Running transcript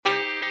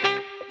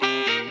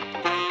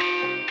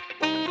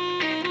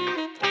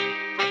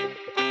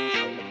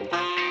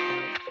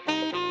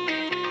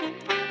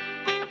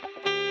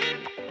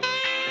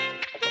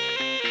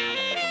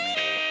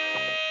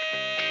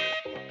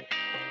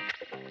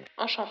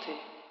Enchanté.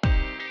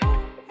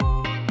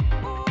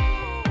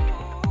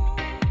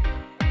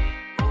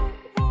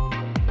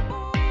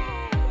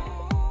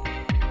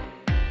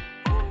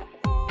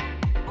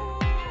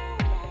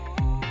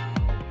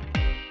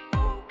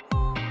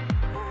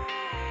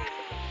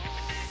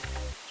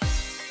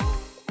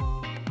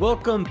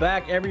 Welcome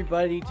back,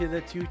 everybody, to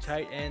the Two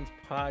Tight Ends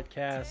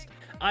podcast.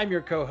 I'm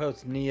your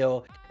co-host,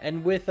 Neil,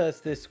 and with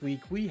us this week,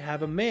 we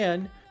have a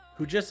man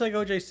who, just like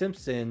O.J.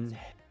 Simpson,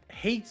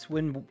 hates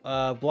when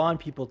blonde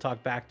people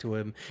talk back to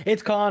him.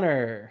 It's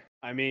Connor.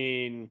 I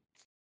mean,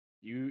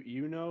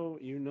 you know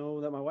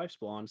that my wife's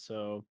blonde,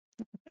 so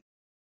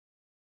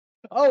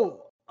Is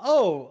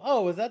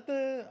that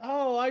the?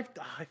 I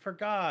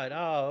forgot.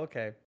 Oh,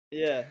 okay.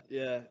 yeah,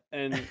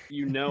 and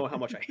you know how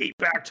much I hate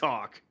back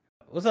talk.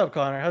 What's up,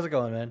 Connor? How's it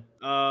going, man?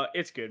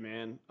 It's good,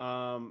 man.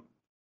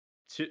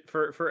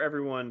 For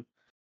everyone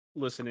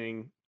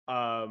listening,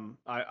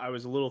 I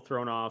was a little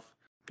thrown off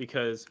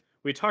because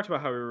we talked about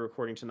how we were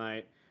recording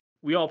tonight.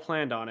 We all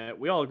planned on it.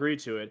 We all agreed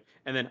to it,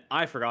 and then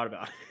I forgot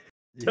about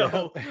it.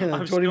 So Yeah. And then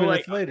I'm 20 still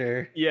minutes like,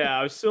 later. yeah,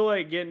 I was still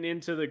like getting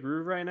into the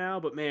groove right now,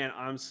 but man,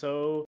 I'm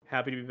so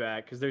happy to be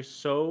back because there's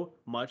so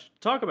much to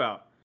talk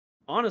about.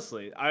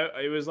 Honestly,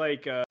 it was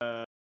like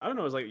I don't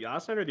know, it was like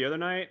last night or the other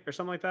night or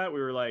something like that. I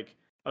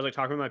was like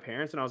talking with my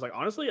parents, and I was like,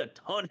 honestly, a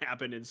ton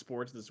happened in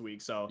sports this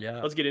week. So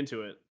Yeah. let's get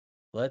into it.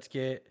 Let's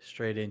get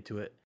straight into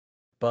it.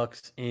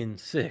 Bucks in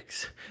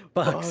six.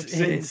 Bucks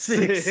in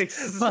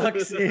six.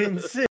 Bucks in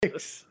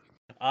six.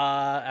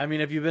 I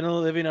mean, if you've been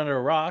living under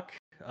a rock,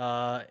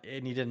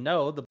 and you didn't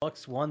know, the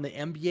Bucks won the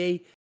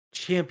NBA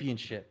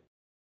championship.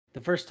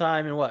 The first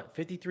time in what,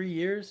 53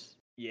 years?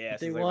 Yeah,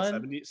 they since like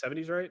won? the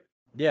 70s, right?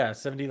 Yeah,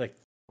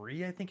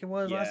 73, I think it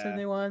was last time Yeah.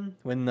 they won.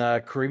 When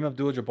Kareem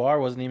Abdul-Jabbar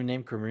wasn't even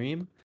named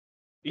Kareem.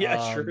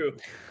 Yeah, true.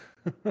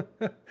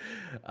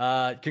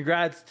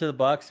 Congrats to the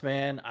Bucks,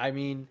 man. I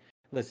mean,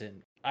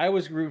 listen, I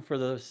was rooting for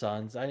the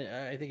Suns.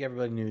 I think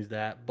everybody knew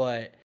that.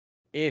 But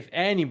if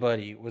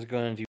anybody was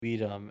going to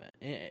beat them,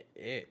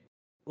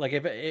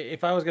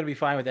 if I was going to be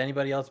fine with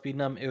anybody else beating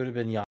them, it would have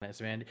been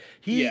Giannis, man.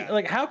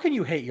 How can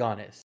you hate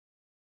Giannis?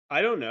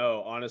 I don't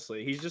know,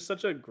 honestly. He's just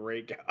such a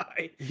great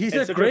guy. He's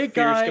and a such great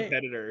fierce guy,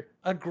 competitor.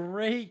 A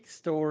great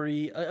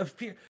story.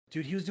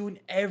 Dude, he was doing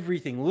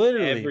everything,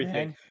 literally.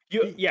 Everything.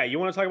 Man. You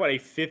want to talk about a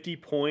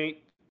 50-point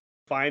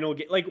final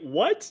game? Like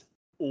what?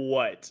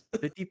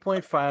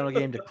 50-point final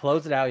game to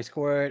close it out. He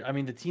scored. I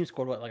mean, the team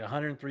scored like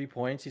 103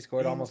 points. He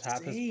scored almost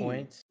half his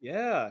points.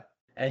 Yeah.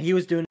 And he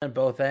was doing it on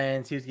both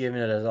ends. He was giving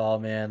it his all,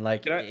 man.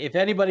 Like, if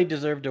anybody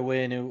deserved to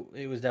win,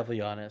 it was definitely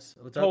Giannis.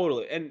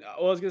 Totally. And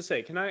I was gonna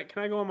say, can I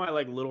go on my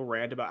like little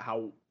rant about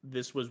how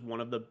this was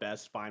one of the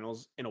best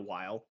finals in a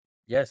while?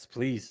 Yes,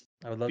 please.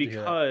 I would love to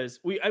hear that.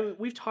 Because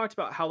we've talked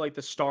about how like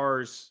the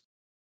stars,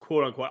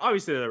 quote unquote,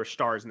 obviously there were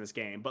stars in this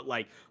game, but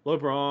like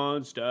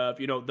LeBron stuff,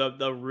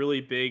 the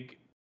really big,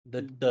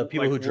 the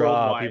people who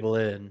draw people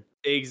in.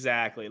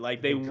 Exactly.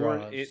 Like they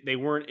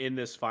weren't in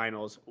this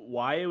finals.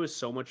 Why it was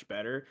so much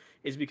better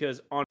is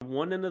because on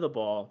one end of the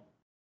ball,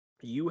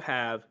 you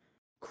have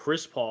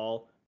Chris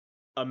Paul,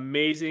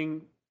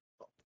 amazing,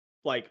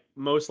 like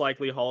most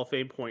likely Hall of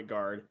Fame point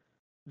guard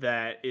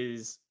that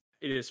is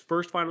in his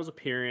first finals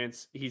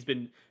appearance. He's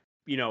been,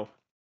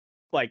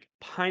 like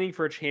pining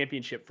for a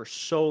championship for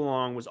so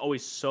long, was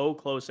always so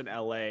close in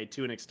LA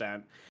to an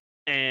extent.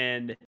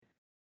 And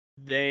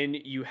then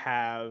you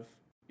have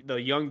the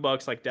young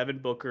Bucks like Devin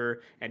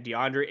Booker and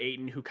DeAndre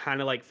Ayton, who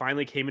kind of like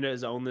finally came into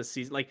his own this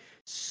season. Like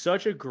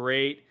such a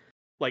great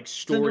like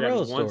story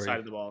on one side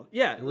of the ball.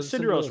 Yeah, it was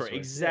Cinderella story.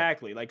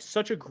 Exactly. Yeah. Like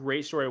such a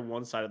great story on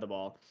one side of the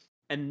ball.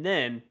 And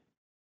then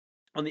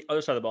on the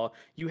other side of the ball,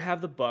 you have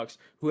the Bucks,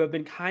 who have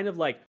been kind of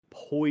like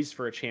poised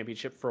for a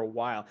championship for a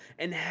while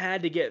and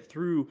had to get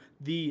through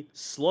the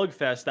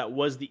slugfest that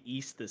was the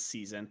East this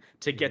season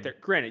to get there.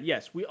 Granted,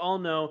 yes, we all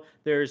know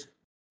there's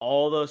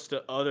all those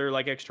other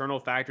like external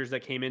factors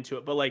that came into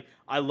it. But like,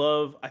 I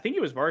think it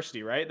was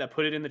Varsity, right? That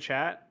put it in the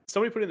chat.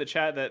 Somebody put in the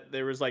chat that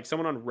there was like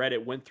someone on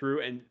Reddit went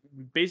through and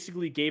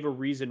basically gave a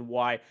reason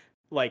why,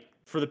 like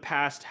for the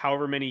past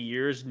however many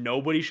years,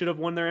 nobody should have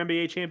won their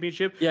NBA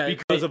championship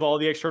because of all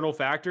the external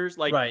factors.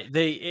 Like, right.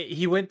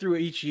 He went through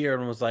each year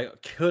and was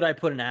like, could I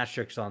put an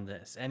asterisk on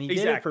this? And he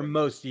did it for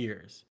most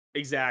years.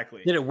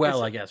 Exactly. Did it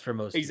well, I guess, for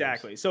most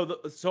exactly. years.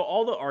 So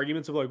all the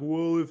arguments of like,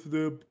 well, if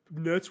the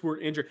Nets were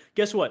injured,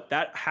 guess what?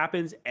 That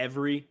happens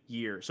every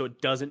year. So it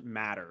doesn't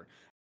matter.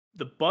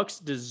 The Bucks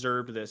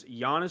deserved this.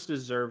 Giannis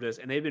deserved this,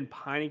 and they've been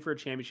pining for a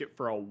championship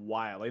for a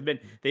while.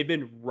 They've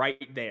been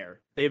right there.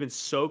 They've been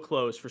so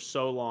close for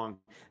so long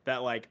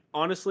that, like,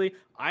 honestly,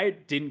 I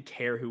didn't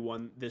care who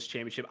won this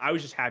championship. I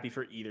was just happy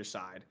for either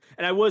side,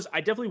 and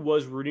I definitely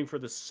was rooting for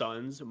the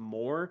Suns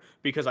more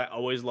because I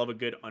always love a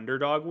good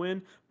underdog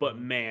win. But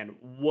man,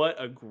 what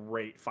a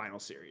great final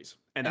series!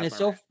 And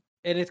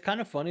it's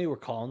kind of funny we're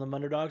calling them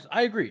underdogs.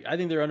 I agree. I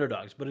think they're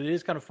underdogs, but it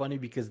is kind of funny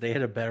because they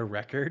had a better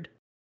record.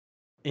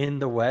 In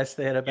the West,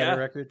 they had a better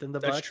record than the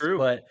Bucks. That's true.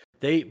 But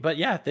they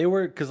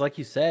were, because like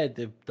you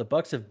said, the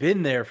Bucks have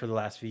been there for the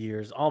last few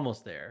years,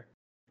 almost there.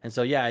 And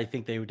so, yeah, I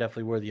think they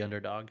definitely were the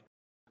underdog.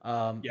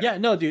 Yeah,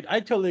 no, dude, I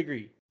totally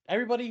agree.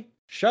 Everybody,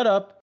 shut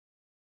up.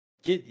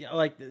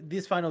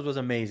 These finals was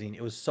amazing.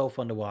 It was so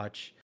fun to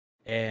watch,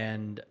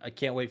 and I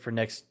can't wait for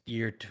next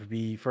year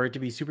for it to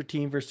be super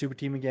team versus super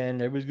team again.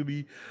 Everybody's gonna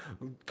be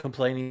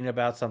complaining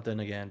about something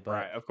again, but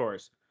right, of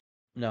course.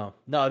 no,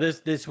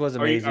 this was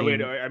Are you?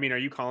 amazing. I mean, are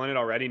you calling it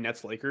already?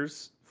 Nets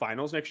Lakers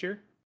finals next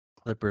year?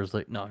 Clippers,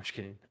 no, I'm just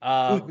kidding.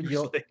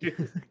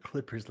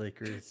 Clippers,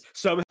 Lakers.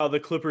 Somehow the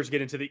Clippers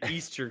get into the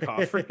Eastern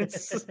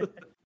Conference.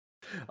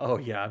 Oh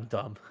yeah, I'm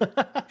dumb.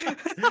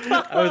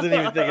 I wasn't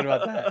even thinking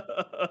about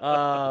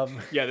that.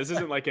 Yeah, this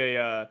isn't like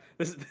a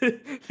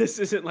this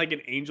isn't like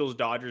an Angels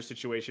Dodgers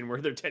situation where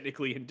they're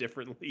technically in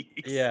different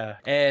leagues. Yeah,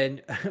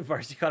 and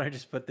Varsity Connor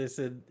just put this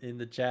in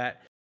the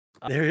chat.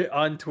 There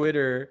on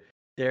Twitter,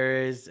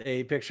 there is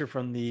a picture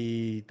from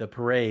the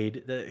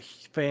parade. The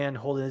fan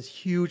holding this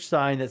huge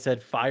sign that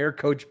said "Fire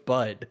Coach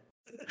Bud."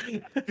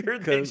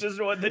 They just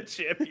won the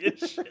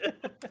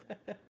championship.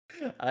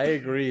 I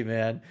agree,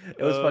 man.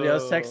 It was funny. I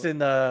was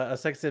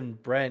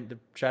texting Brent,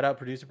 shout out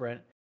producer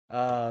Brent,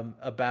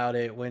 about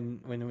it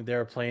when they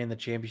were playing the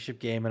championship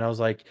game, and I was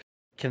like,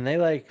 can they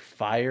like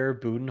fire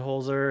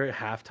Budenholzer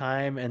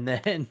halftime and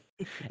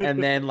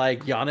then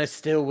like Giannis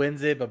still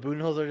wins it, but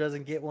Budenholzer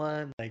doesn't get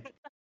one? Like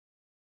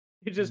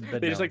they just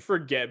like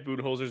forget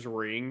Budenholzer's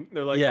ring.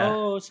 They're like, yeah.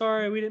 oh,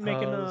 sorry, we didn't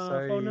make enough.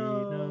 Sorry, oh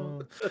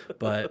no.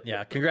 But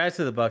yeah, congrats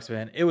to the Bucks,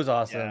 man. It was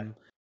awesome. Yeah.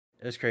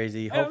 It was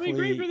crazy. Hopefully, I mean,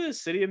 great for the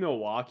city of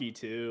Milwaukee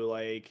too.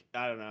 Like,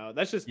 I don't know.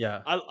 That's just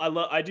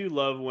I do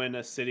love when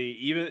a city,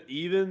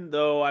 even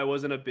though I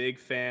wasn't a big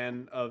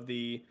fan of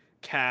the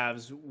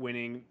Cavs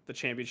winning the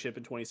championship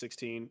in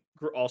 2016.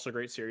 Also,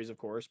 great series, of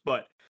course.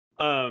 But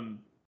I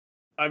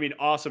mean,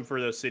 awesome for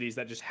those cities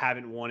that just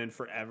haven't won in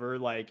forever.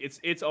 Like,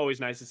 it's always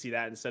nice to see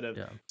that instead of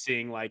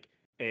seeing like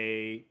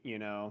a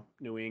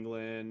New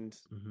England.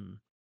 Mm-hmm.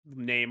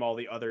 Name all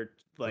the other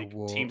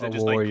teams that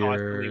just Warriors, like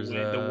constantly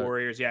win. The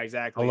Warriors, yeah,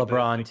 exactly. A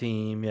LeBron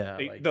team, yeah.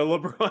 The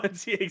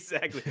LeBron team,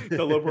 exactly. The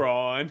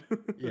LeBron.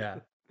 Yeah.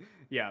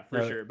 Yeah,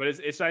 for sure. But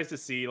it's nice to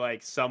see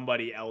like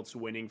somebody else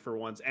winning for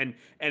once, and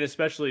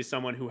especially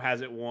someone who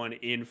hasn't won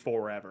in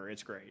forever.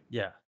 It's great.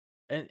 Yeah.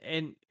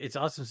 And it's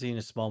awesome seeing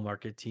a small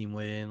market team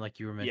win, like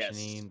you were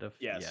mentioning.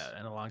 Yes. Yeah,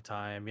 in a long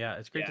time. Yeah,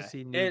 it's great to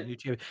see new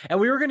team. And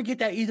we were going to get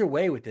that either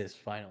way with this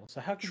final.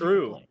 So how can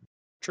you complain?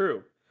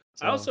 True.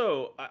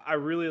 So. I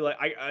really like.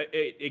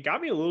 It got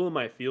me a little in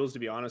my feels, to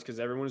be honest, because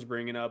everyone was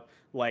bringing up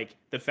like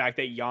the fact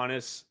that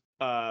Giannis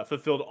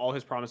fulfilled all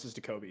his promises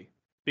to Kobe,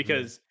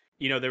 because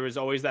there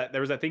was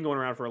that thing going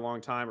around for a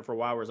long time or for a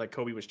while where it's like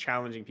Kobe was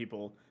challenging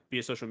people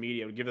via social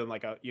media, would give them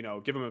like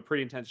give them a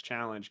pretty intense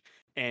challenge,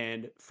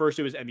 and first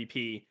it was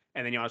MVP,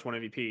 and then Giannis won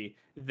MVP,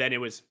 then it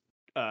was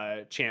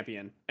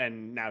champion,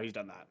 and now he's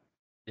done that.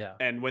 Yeah.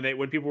 And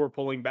when people were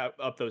pulling back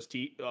up those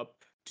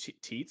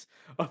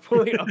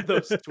pulling up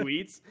those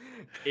tweets,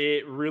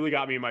 it really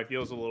got me in my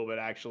feels a little bit,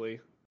 actually.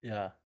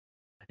 Yeah,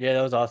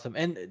 that was awesome.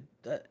 And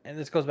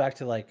this goes back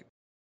to like,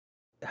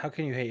 how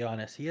can you hate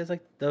Giannis? He has like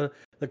the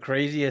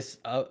craziest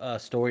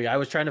story. I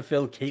was trying to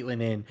fill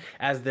Caitlin in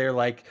as they're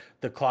like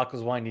the clock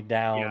was winding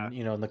down,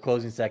 in the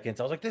closing seconds.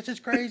 I was like, this is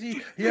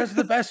crazy. He has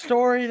the best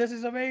story. This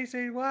is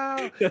amazing.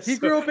 Wow. He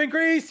grew up in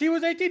Greece. He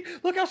was 18.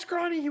 Look how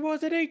scrawny he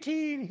was at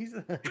 18. He's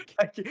like,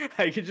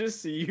 I could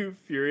just see you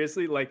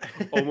furiously, like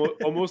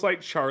almost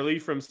like Charlie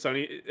from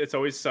Sunny. It's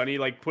Always Sunny,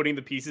 like putting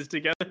the pieces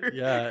together.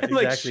 Yeah, and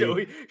exactly.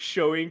 Like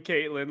showing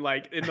Caitlin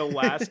like in the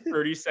last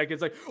 30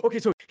 seconds, like, okay,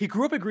 so he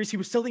grew up in Greece. He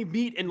was selling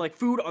meat and like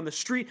food on the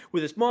street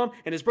with his mom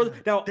and his brother.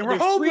 Now they were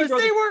homeless.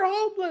 They were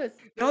homeless.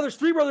 Now there's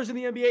 3 brothers in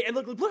the NBA, and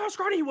look how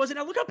scrawny he was, and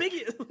now look how big he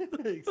is.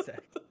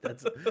 Exactly.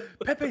 That's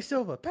Pepe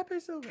Silva.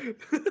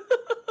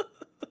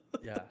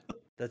 Yeah,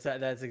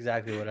 that's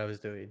exactly what I was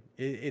doing.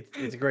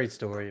 It's a great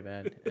story,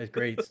 man. A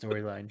great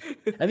storyline.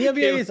 And the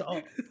NBA is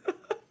all.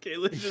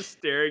 Caitlin's just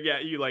staring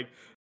at you like,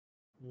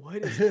 what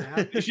is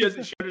happening? She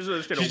doesn't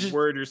understand a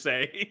word you're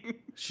saying.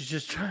 She's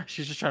just trying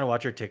to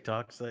watch her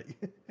TikToks. Like.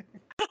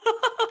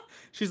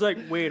 She's like,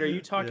 wait, are you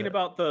talking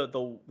about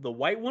the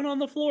white one on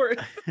the floor?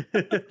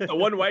 The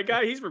one white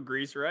guy? He's from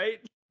Greece,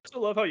 right? I also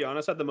love how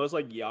Giannis had the most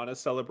like Giannis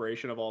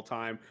celebration of all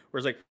time. Where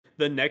it's like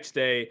the next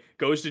day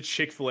goes to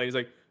Chick-fil-A. He's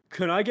like,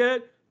 can I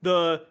get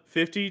the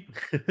 50?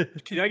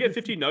 Can I get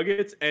 50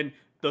 nuggets and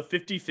the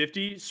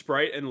 50-50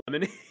 Sprite and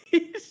lemonade?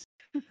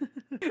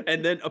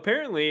 And then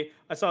apparently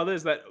I saw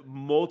this, that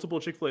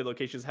multiple Chick-fil-A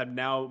locations have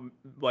now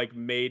like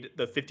made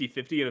the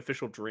 50-50 an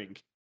official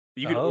drink.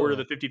 You can order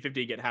the 50-50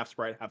 and get half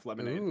Sprite, half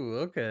lemonade. Ooh,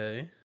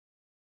 okay.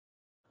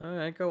 All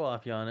right, go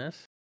off,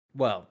 Giannis.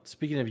 Well,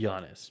 speaking of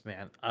Giannis,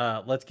 man,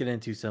 let's get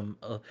into some.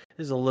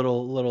 This is a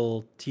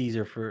little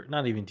teaser for,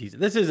 not even teaser.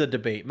 This is a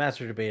debate,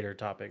 master debater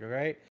topic. All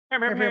right.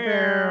 It's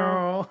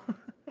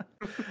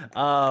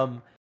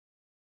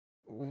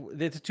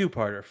a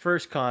 2-parter.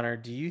 First, Connor,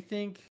 do you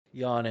think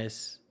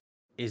Giannis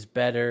is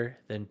better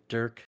than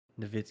Dirk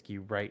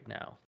Nowitzki right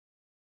now?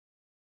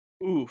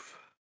 Oof.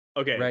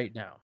 Okay. Right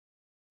now,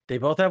 they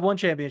both have one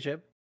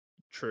championship.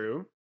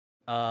 True.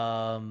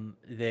 I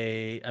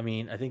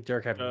think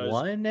Dirk had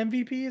one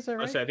MVP. Is that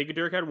right? I think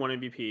Dirk had one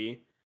MVP.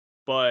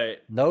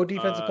 But no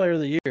defensive player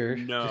of the year.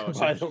 No,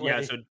 by the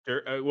way. So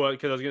Dirk. Well,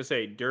 because I was gonna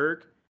say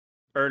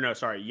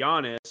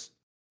Giannis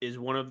is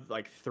one of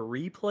like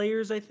 3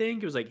 players. I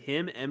think it was like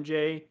him,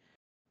 MJ,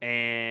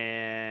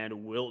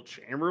 and Wilt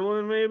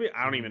Chamberlain. Maybe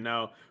I don't even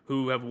know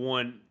who have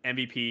won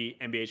MVP,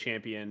 NBA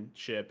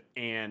championship,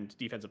 and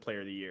Defensive Player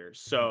of the Year.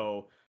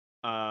 So,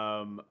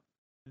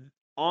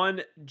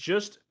 on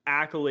just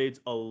accolades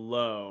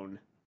alone,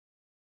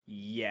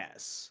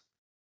 yes,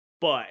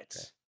 but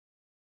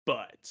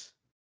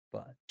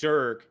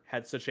Dirk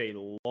had such a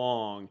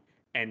long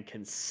and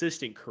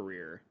consistent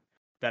career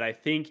that I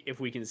think if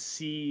we can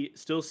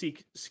still see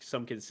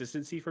some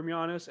consistency from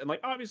Giannis, and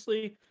like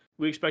obviously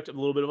we expect a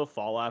little bit of a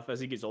fall off as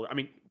he gets older. I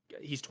mean,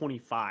 he's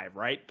 25,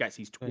 right? Guys,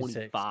 he's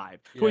 25.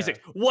 26.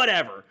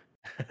 Whatever.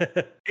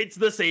 It's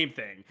the same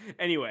thing.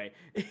 Anyway,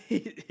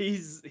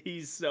 he's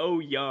so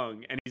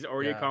young and he's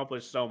already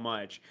accomplished so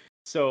much.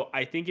 So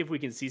I think if we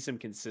can see some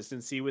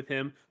consistency with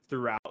him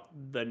throughout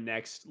the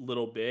next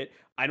little bit,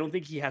 I don't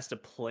think he has to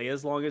play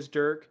as long as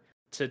Dirk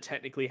to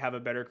technically have a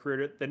better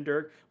career than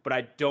Dirk, but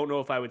I don't know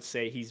if I would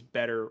say he's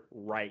better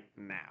right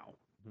now.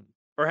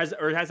 Or has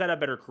had a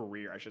better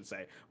career, I should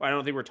say. Well, I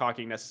don't think we're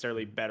talking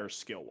necessarily better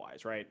skill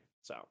wise, right?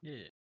 So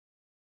yeah.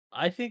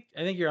 I think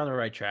you're on the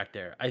right track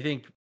there. I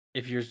think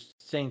if you're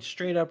saying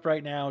straight up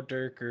right now,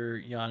 Dirk or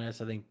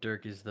Giannis, I think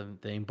Dirk is the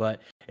thing.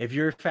 But if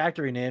you're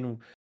factoring in,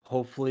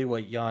 hopefully,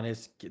 what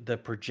Giannis,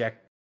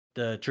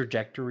 the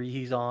trajectory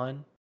he's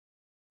on,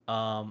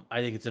 I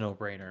think it's a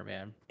no-brainer,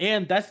 man.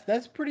 And that's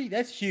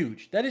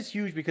huge. That is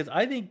huge because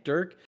I think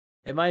Dirk,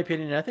 in my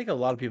opinion, and I think a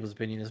lot of people's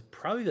opinion, is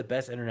probably the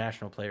best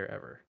international player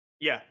ever.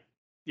 Yeah.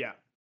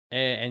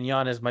 And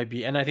Giannis might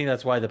be, and I think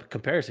that's why the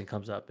comparison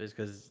comes up, is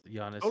because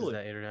Giannis is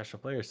that international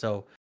player.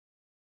 So,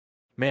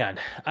 man,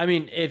 I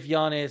mean, if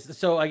Giannis,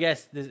 so I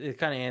guess it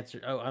kind of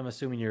answered. Oh, I'm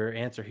assuming your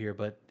answer here,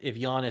 but if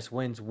Giannis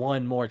wins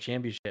one more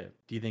championship,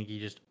 do you think he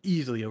just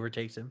easily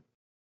overtakes him?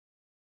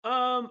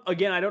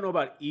 Again, I don't know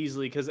about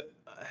easily because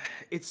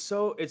it's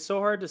so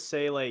hard to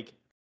say. Like,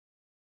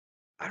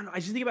 I don't know. I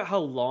just think about how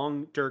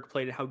long Dirk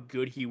played and how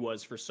good he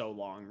was for so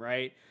long,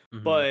 right?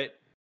 Mm-hmm. But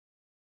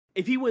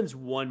if he wins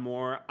one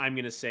more, I'm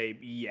gonna say,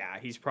 yeah,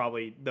 he's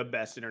probably the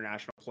best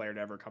international player to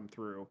ever come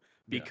through.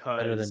 Because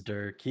better than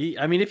Dirk.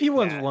 If he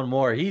wins one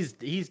more, he's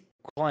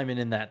climbing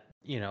in that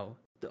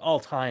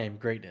all-time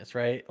greatness,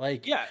 right?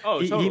 Like,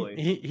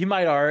 totally. He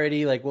might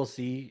already, like, we'll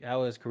see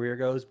how his career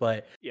goes,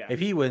 but if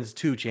he wins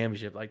 2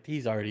 championships, like,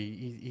 he's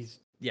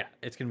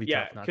it's gonna be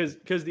tough.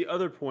 Because the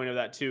other point of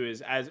that too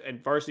is,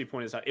 and Varsity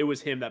pointed out, it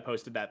was him that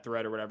posted that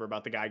thread or whatever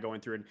about the guy going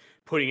through and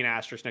putting an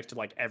asterisk next to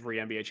like every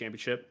NBA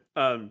championship.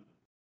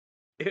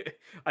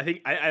 I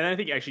think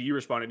actually you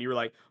responded and you were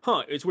like,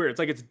 it's weird. It's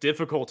like it's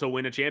difficult to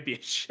win a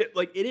championship.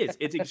 Like it is.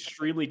 It's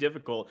extremely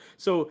difficult.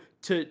 So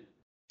to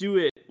do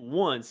it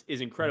once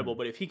is incredible,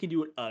 but if he can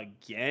do it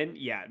again,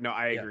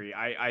 I agree.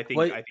 I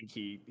think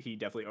he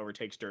definitely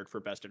overtakes Dirk for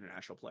best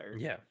international player.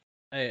 Yeah.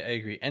 I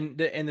agree. And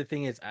the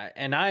thing is,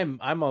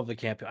 I'm of the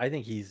camp. I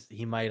think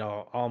he might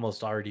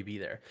almost already be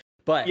there.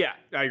 But yeah,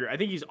 I agree. I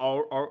think he's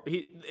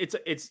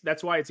it's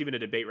that's why it's even a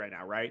debate right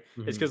now, right?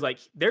 Mm-hmm. It's because like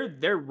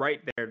they're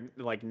right there,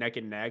 like neck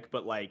and neck.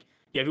 But like,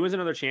 if he wins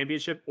another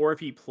championship, or if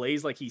he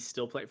plays like he's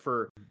still playing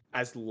for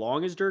as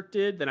long as Dirk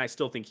did, then I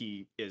still think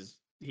he has.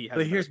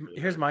 But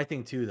here's my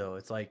thing too, though.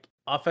 It's like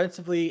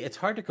offensively, it's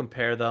hard to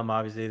compare them.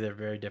 Obviously, they're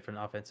very different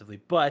offensively,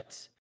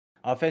 but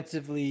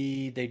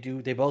offensively, they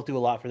both do a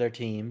lot for their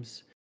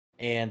teams,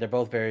 and they're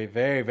both very,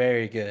 very,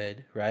 very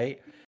good,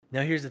 right?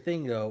 Now, here's the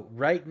thing, though.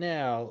 Right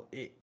now,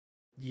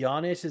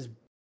 Giannis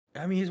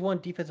he's won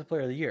Defensive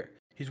Player of the Year.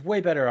 He's way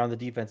better on the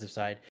defensive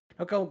side.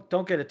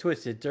 Don't get it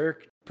twisted.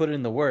 Dirk put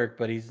in the work,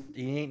 but he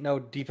ain't no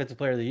Defensive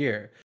Player of the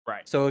Year.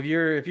 Right. So if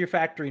you're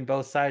factoring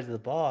both sides of the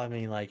ball, I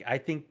mean, like, I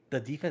think the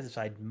defensive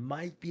side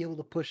might be able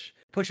to push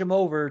him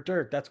over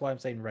Dirk. That's why I'm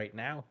saying right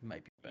now he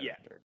might be better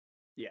than Dirk.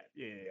 Yeah.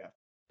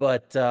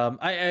 But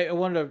I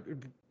wanted to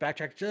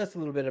backtrack just a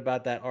little bit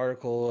about that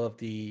article of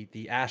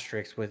the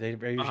asterisk with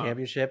every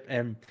championship,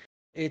 and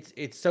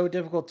it's so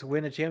difficult to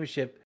win a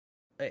championship.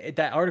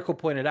 That article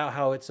pointed out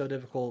how it's so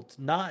difficult,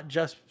 not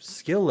just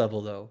skill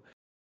level though.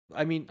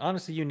 I mean,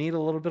 honestly, you need a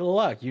little bit of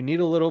luck. You need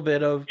a little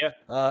bit of,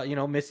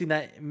 missing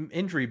that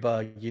injury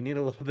bug. You need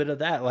a little bit of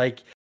that.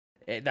 Like,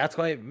 that's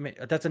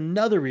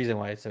another reason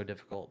why it's so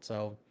difficult.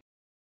 So,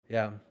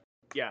 yeah.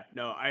 Yeah,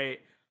 no, I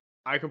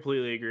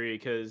completely agree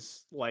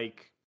because,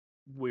 like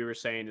we were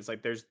saying, it's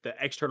like there's the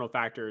external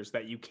factors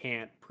that you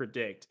can't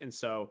predict, and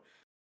so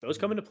those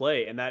come into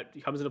play, and that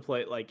comes into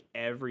play like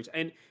every time.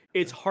 And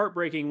it's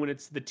heartbreaking when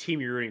it's the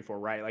team you're rooting for,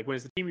 right? Like when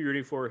it's the team you're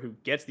rooting for who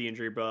gets the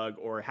injury bug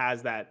or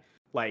has that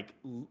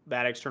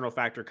that external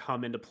factor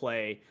come into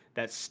play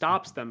that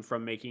stops them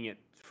from making it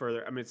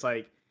further. I mean, it's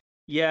like,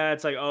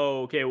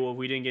 oh, okay, well, if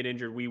we didn't get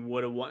injured, we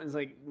would have won. It's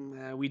like,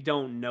 we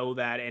don't know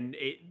that. And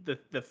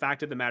the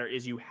fact of the matter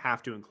is you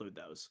have to include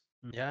those.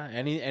 Yeah.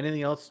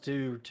 Anything else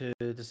to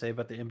say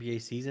about the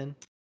NBA season?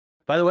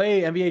 By the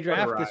way, NBA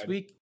draft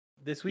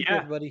this week,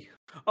 everybody.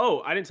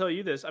 Oh, I didn't tell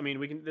you this. I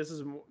mean, this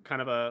is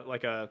kind of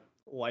a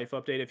life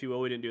update, if you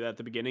will. We didn't do that at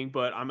the beginning,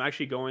 but I'm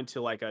actually going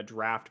to like a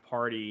draft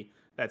party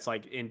that's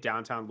like in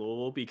downtown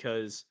Louisville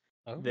because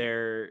Oh.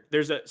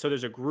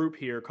 there's a group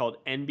here called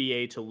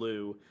NBA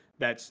Toulouse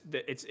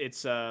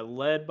it's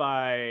led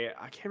by,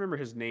 I can't remember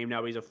his name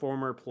now, but he's a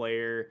former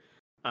player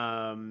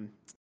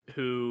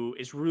who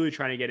is really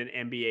trying to get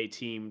an NBA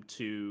team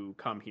to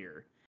come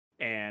here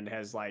and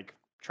has like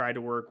tried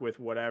to work with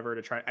whatever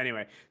to try.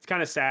 Anyway, it's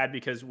kind of sad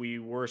because we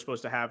were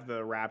supposed to have the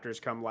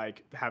Raptors come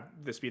like have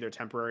this be their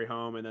temporary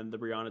home, and then the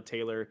Breonna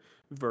Taylor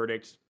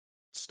verdict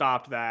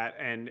stopped that,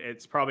 and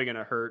it's probably going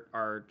to hurt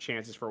our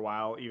chances for a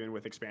while, even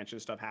with expansion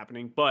stuff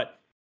happening. But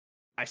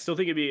I still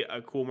think it'd be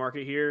a cool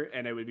market here,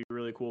 and it would be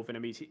really cool if an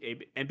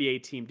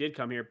NBA team did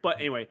come here. But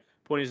anyway,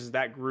 point is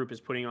that group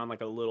is putting on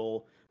like a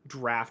little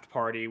draft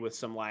party with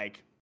some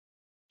like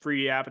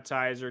free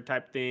appetizer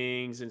type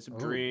things and some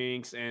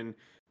drinks, and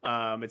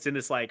it's in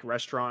this like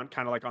restaurant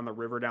kind of like on the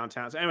river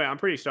downtown. So anyway, I'm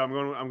pretty stoked.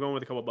 I'm going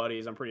with a couple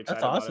buddies. I'm pretty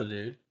excited. That's awesome,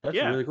 dude. That's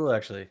really cool,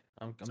 actually.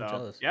 I'm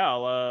jealous. Yeah,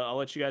 I'll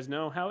let you guys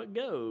know how it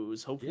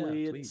goes.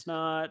 Hopefully, it's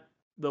not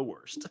the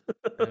worst.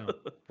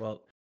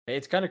 Well,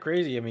 it's kind of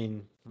crazy. I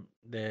mean,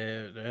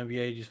 the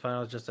NBA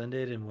finals just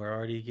ended, and we're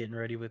already getting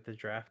ready with the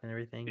draft and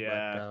everything.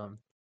 Yeah. But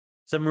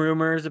some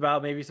rumors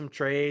about maybe some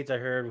trades. I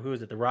heard, who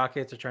is it? The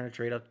Rockets are trying to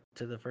trade up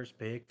to the first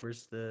pick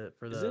isn't the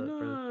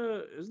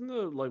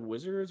like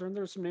Wizards? Aren't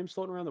there some names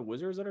floating around the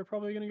Wizards that are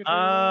probably going to get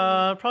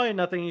traded? Probably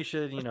nothing you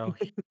should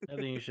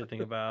nothing you should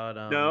think about.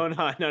 No,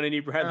 not any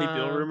Bradley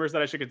Beal rumors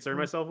that I should concern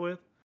myself with.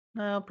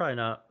 No, probably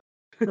not.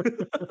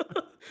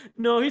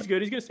 No, he's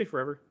good. He's gonna stay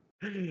forever.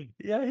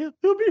 Yeah,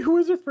 he'll be a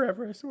Wizard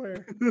forever, I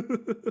swear.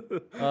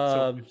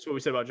 That's what we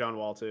said about John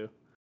Wall too.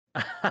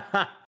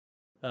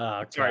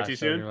 Oh, sorry, too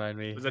soon? Remind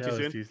me. Was that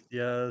too soon?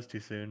 Yeah, it was too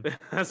soon.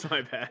 That's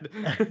my bad.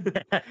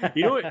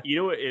 You know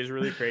what is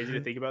really crazy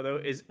to think about though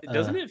is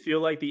doesn't it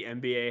feel like the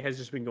NBA has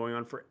just been going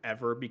on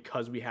forever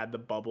because we had the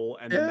bubble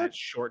and then that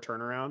short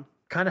turnaround?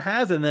 Kind of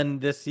has, and then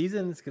this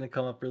season it's gonna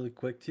come up really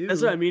quick too.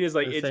 That's what I mean. Is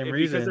like it's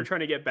because they're trying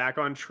to get back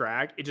on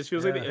track. It just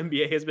feels like the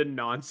NBA has been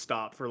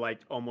nonstop for like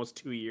almost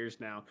 2 years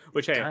now.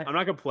 Which hey, I'm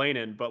not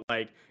complaining, but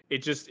like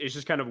it's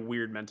just kind of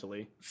weird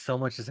mentally. So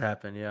much has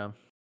happened, yeah.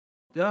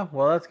 Yeah,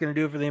 well, that's gonna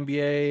do it for the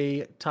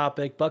NBA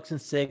topic. Bucks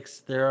and 6.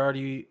 They're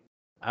already.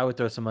 I would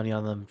throw some money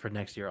on them for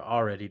next year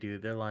already,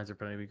 dude. Their lines are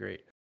going to be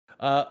great.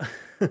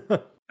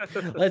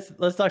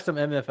 Let's talk some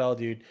NFL,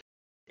 dude.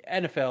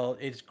 NFL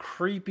is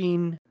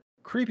creeping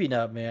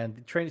up,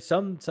 man.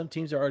 Some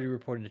teams are already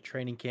reporting to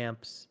training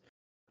camps.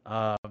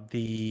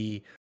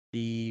 The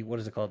what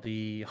is it called?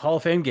 The Hall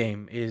of Fame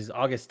game is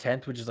August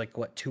 10th, which is like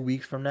 2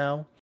 weeks from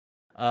now.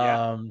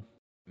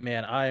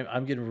 Man,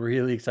 I'm getting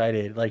really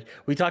excited. Like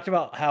we talked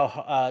about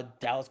how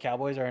Dallas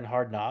Cowboys are in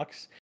Hard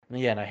Knocks. And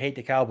yeah, and I hate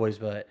the Cowboys,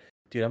 but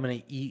dude, I'm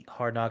gonna eat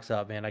Hard Knocks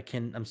up, man.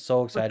 I'm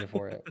so excited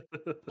for it.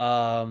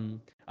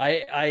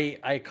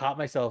 I caught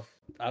myself.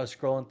 I was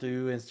scrolling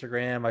through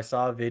Instagram. I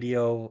saw a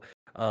video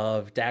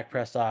of Dak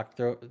Prescott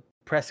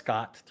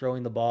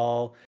throwing the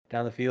ball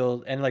down the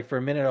field, and like for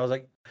a minute, I was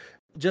like,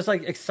 just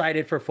like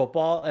excited for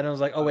football, and I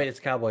was like, oh wait, it's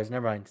Cowboys.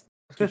 Never mind.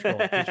 Keep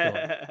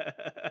scrolling.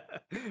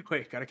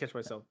 Wait, gotta catch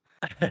myself.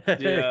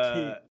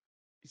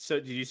 So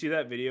did you see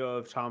that video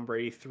of Tom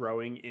Brady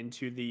throwing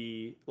into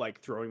the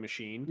throwing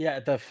machine? Yeah,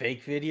 the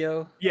fake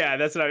video. Yeah,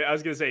 that's what I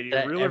was gonna say.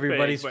 That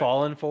everybody's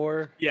falling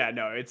for. Yeah,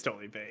 no, it's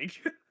totally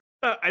fake.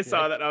 I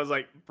saw that and I was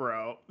like,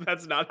 bro,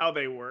 that's not how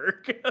they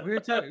work. We were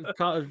talking.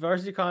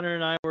 Varsity Connor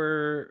and I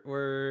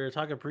were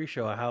talking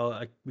pre-show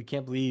how we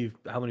can't believe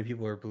how many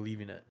people are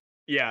believing it.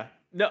 Yeah.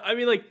 No, I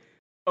mean, like,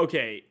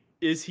 okay,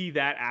 is he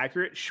that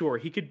accurate? Sure,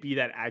 he could be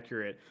that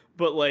accurate,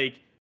 but like,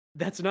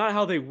 that's not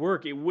how they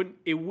work. He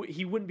wouldn't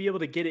be able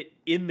to get it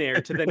in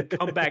there to then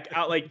come back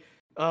out. Like,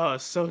 oh,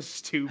 so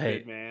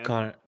stupid, man.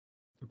 Connor,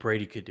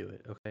 Brady could do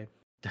it. Okay.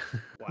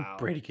 Wow.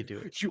 Brady could do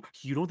it. You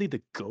don't think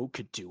the GOAT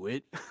could do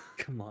it?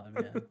 Come on,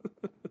 man.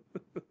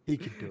 He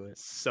could do it.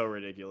 So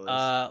ridiculous.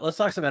 Let's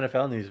talk some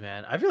NFL news,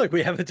 man. I feel like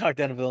we haven't talked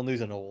NFL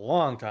news in a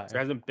long time. There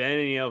hasn't been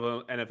any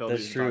NFL news.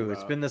 That's true.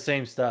 It's been the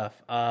same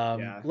stuff.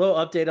 Little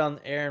update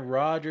on Aaron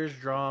Rodgers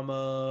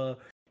drama.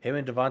 Him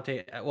and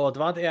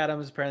Devontae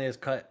Adams apparently has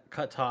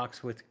cut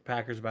talks with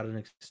Packers about an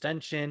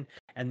extension,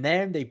 and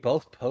then they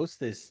both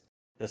post the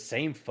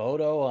same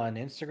photo on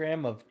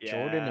Instagram of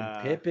Jordan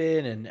and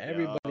Pippen and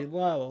everybody.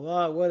 Blah blah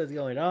blah. What is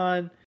going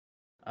on?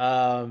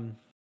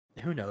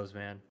 Who knows,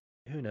 man?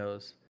 Who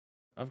knows?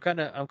 I'm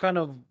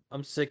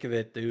sick of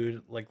it,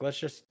 dude. Like, let's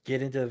just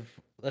get into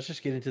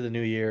the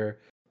new year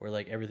where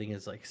like everything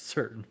is like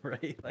certain,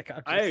 right? Like,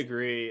 I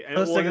agree.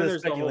 And sick of the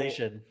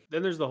speculation.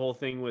 Then there's the whole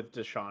thing with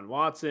Deshaun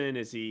Watson.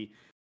 Is he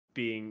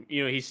being,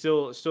 he's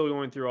still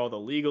going through all the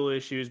legal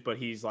issues, but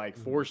he's like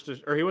forced to,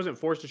 or he wasn't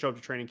forced to show up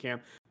to training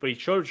camp, but he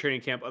showed up to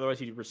training camp. Otherwise,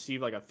 he'd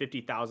receive like a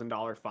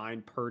 $50,000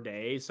 fine per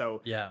day.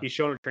 So he's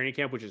showing up to training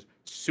camp, which is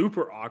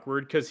super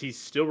awkward because he's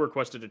still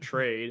requested a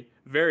trade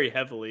very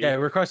heavily. Yeah,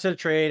 requested a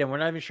trade, and we're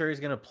not even sure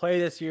he's going to play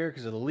this year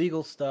because of the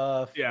legal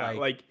stuff. Yeah,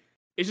 like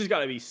it's just got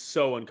to be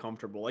so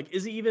uncomfortable. Like,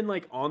 is he even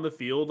like on the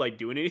field, like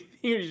doing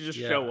anything, or does he just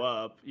show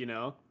up?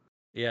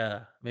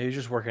 Yeah, maybe he's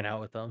just working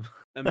out with them.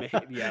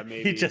 Yeah, He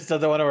maybe. just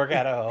doesn't want to work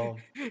out at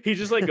home. He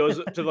just like goes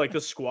to like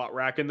the squat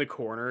rack in the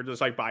corner, just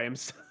like by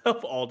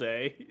himself all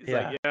day. He's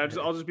like, Yeah.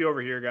 yeah, I'll just be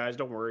over here, guys.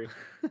 Don't worry.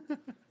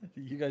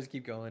 You guys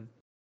keep going.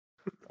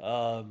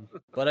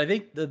 But I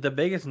think the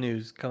biggest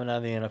news coming out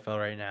of the NFL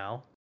right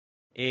now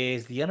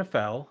is the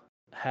NFL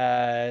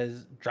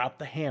has dropped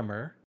the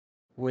hammer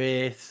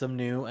with some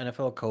new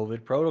NFL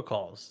COVID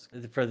protocols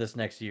for this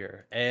next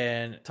year.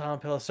 And Tom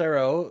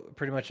Pelissero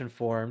pretty much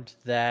informed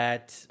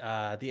that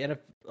the NFL,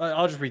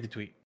 I'll just read the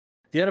tweet.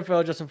 The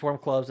NFL just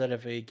informed clubs that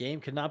if a game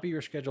cannot be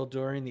rescheduled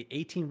during the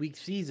 18-week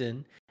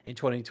season in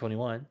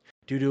 2021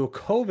 due to a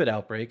COVID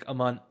outbreak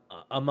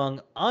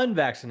among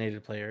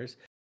unvaccinated players,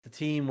 the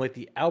team with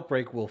the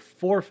outbreak will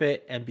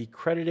forfeit and be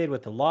credited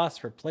with the loss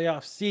for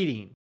playoff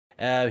seeding.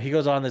 He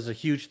goes on. There's a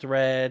huge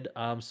thread.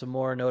 Some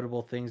more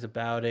notable things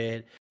about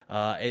it.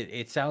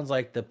 It sounds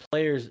like the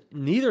players,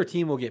 neither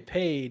team will get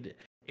paid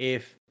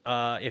if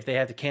they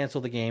have to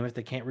cancel the game, if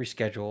they can't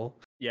reschedule.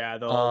 Yeah,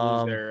 they'll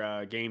all lose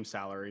their game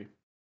salary.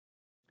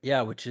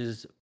 Yeah, which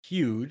is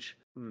huge.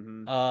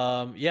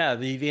 Mm-hmm. Yeah,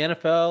 the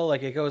NFL,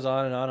 like, it goes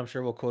on and on. I'm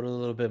sure we'll quote it a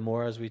little bit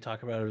more as we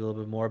talk about it a little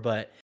bit more,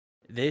 but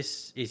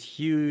this is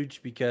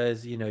huge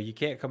because, you know, you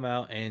can't come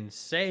out and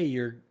say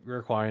you're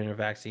requiring a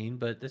vaccine,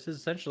 but this is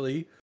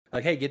essentially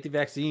like, hey, get the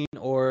vaccine,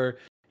 or,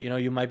 you know,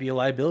 you might be a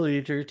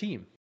liability to your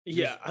team.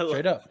 Yeah,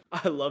 straight up.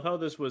 I love how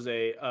this was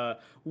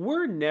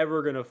we're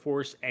never gonna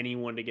force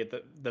anyone to get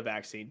the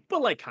vaccine,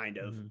 but like kind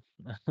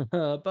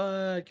of.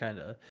 But kind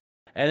of.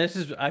 And this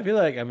is, I feel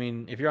like, I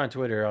mean, if you're on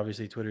Twitter,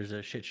 obviously Twitter's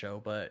a shit show,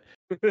 but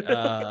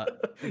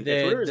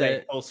Twitter is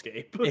a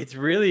hellscape. It's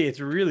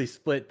really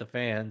split the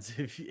fans.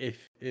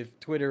 If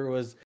Twitter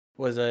was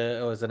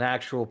an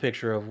actual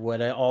picture of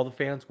what all the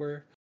fans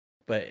were,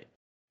 but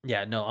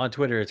yeah, no, on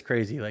Twitter it's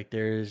crazy. Like,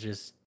 there's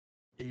just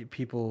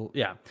people,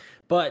 yeah.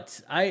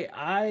 But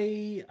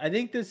I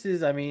think this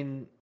is, I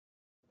mean,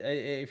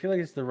 I feel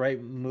like it's the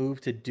right move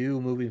to do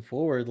moving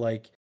forward.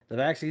 Like, the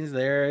vaccine's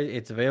there,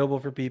 it's available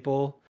for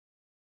people.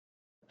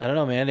 I don't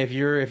know, man. If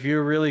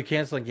you're really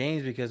canceling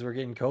games because we're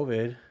getting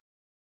COVID,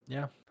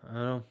 yeah, I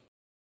don't know.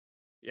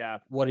 Yeah.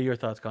 What are your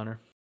thoughts, Connor?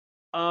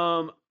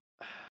 I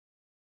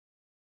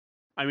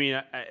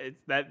mean,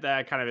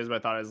 that kind of is my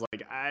thought. Is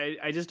like,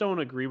 I just don't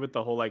agree with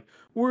the whole like,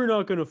 we're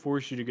not gonna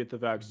force you to get the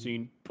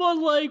vaccine, but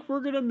like we're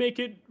gonna make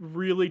it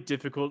really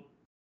difficult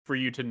for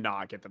you to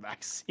not get the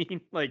vaccine.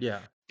 Like,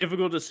 Yeah.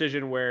 difficult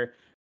decision where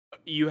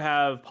you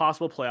have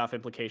possible playoff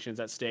implications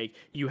at stake.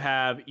 You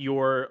have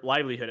your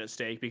livelihood at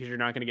stake because you're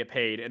not going to get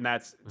paid, and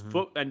that's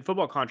and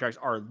football contracts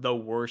are the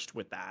worst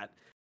with that.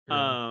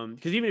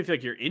 Because even if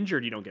like you're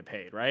injured, you don't get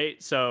paid,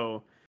 right?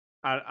 So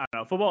I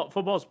don't know.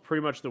 Football's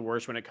pretty much the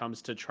worst when it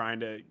comes to trying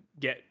to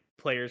get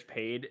players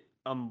paid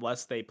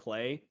unless they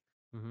play.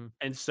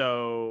 And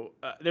so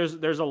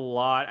there's a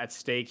lot at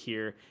stake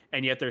here,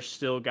 and yet there's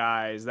still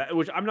guys that,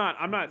 which I'm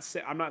not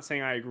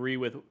saying I agree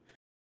with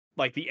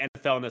like the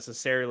NFL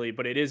necessarily,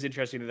 but it is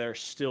interesting that there are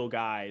still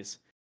guys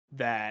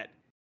that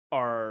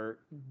are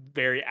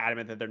very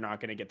adamant that they're not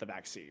going to get the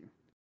vaccine.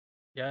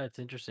 Yeah, it's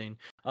interesting.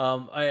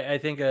 I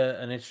think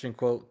an interesting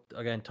quote,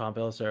 again, Tom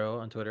Pelissero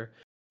on Twitter.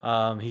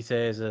 He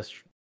says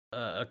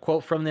a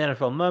quote from the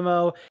NFL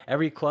memo: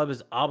 "Every club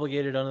is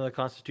obligated under the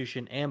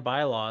Constitution and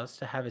bylaws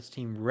to have its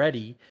team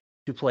ready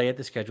to play at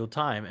the scheduled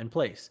time and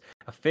place.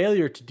 A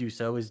failure to do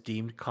so is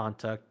deemed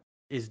conduct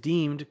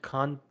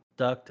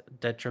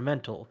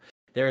detrimental.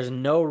 There is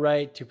no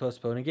right to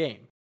postpone a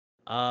game."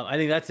 I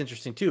think that's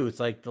interesting too. It's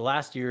like the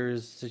last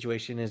year's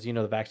situation is, you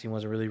know, the vaccine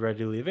wasn't really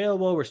readily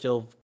available. We're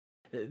still,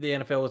 the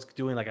NFL was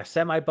doing like a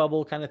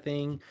semi-bubble kind of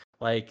thing.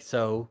 Like,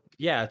 so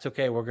yeah, it's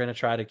okay. We're going to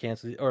try to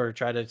cancel or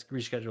try to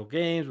reschedule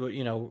games. But,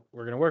 you know,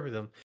 we're going to work with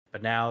them.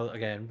 But now,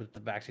 again, with the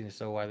vaccine is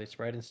so widely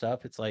spread and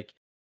stuff, it's like,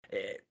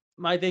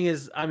 my thing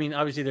is, I mean,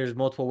 obviously there's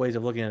multiple ways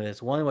of looking at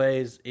this. One way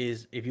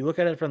is if you look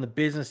at it from the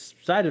business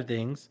side of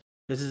things,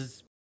 this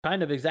is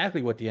kind of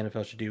exactly what the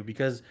NFL should do,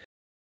 because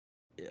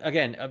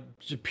again,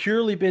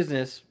 purely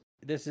business,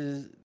 this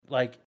is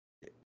like,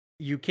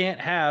 you can't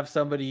have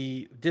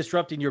somebody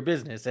disrupting your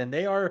business, and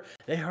they are,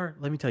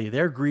 let me tell you,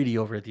 they're greedy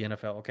over at the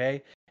NFL.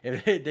 Okay,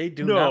 they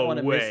do not want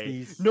to miss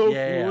these.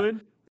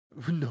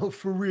 No,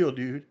 for real,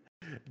 dude.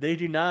 They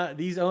do not.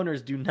 These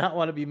owners do not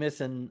want to be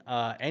missing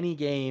any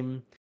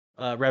game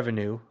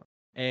revenue,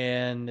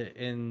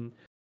 and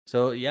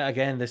so yeah,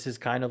 again, this is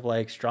kind of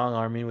like strong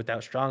arming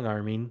without strong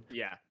arming.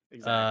 Yeah,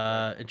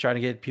 exactly. And trying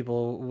to get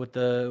people with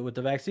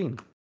the vaccine.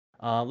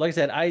 Like I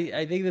said,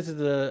 I think this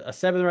is a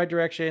step in the right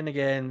direction.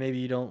 Again, maybe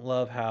you don't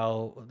love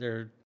how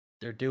they're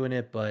doing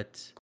it,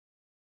 but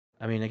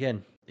I mean,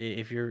 again,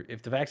 if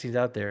the vaccine's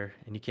out there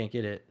and you can't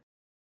get it,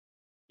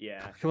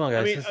 yeah, come on,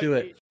 guys, let's do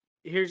it.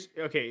 Here's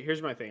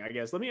my thing. I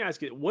guess, let me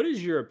ask you, what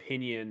is your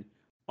opinion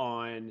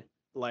on,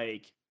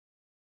 like,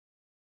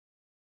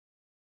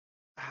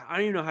 I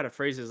don't even know how to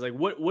phrase this. Like,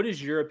 what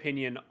is your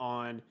opinion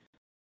on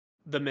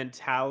the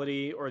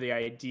mentality or the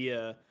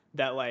idea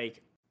that,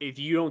 like, if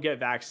you don't get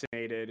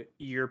vaccinated,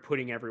 you're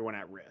putting everyone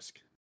at risk?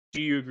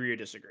 Do you agree or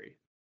disagree?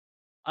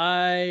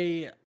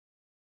 I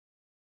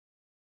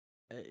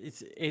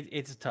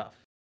it's tough.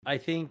 I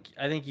think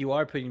you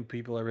are putting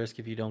people at risk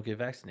if you don't get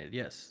vaccinated.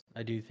 Yes,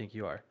 I do think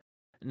you are.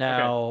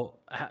 Now,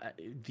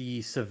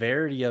 the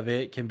severity of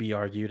it can be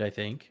argued, I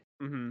think.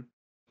 Mm-hmm.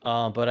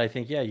 But I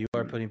think, yeah, you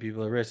are putting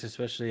people at risk,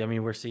 especially, I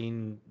mean, we're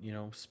seeing,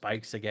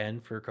 spikes again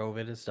for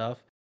COVID and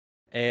stuff.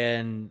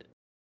 And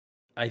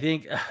I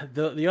think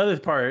the other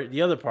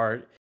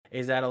part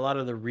is that a lot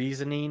of the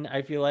reasoning,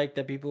 I feel like,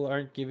 that people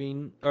aren't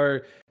giving,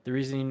 or the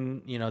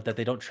reasoning, that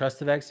they don't trust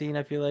the vaccine,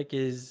 I feel like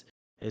is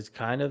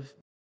kind of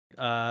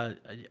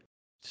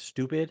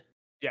stupid.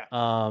 Yeah.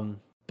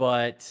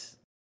 But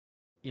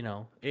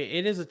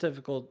it is a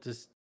difficult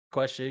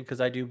question,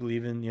 because I do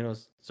believe in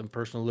some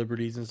personal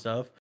liberties and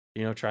stuff,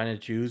 trying to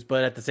choose.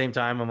 But at the same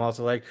time, I'm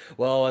also like,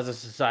 well, as a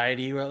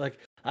society, we're like,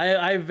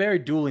 I have very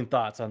dueling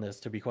thoughts on this,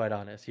 to be quite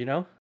honest.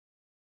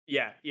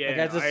 Yeah. Like,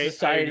 as a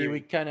society, we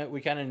kind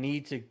of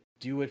need to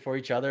do it for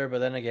each other, but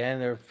then again,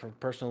 they're for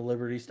personal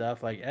liberty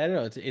stuff. Like, I don't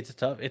know, it's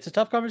a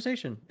tough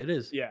conversation. It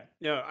is. Yeah.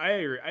 No, I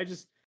agree.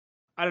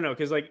 I don't know,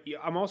 because like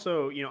I'm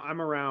also,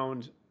 I'm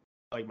around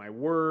like my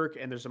work,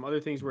 and there's some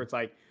other things where it's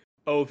like,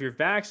 oh, if you're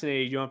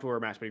vaccinated, you don't have to wear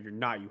a mask, but if you're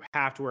not, you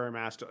have to wear a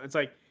mask. It's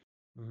like,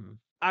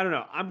 I don't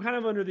know. I'm kind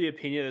of under the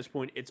opinion at this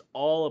point, it's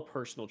all a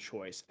personal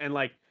choice. And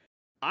like,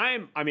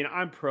 I'm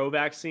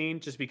pro-vaccine,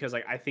 just because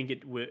like I think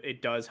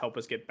it does help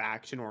us get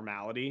back to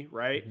normality,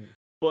 right?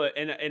 But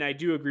and I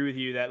do agree with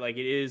you that like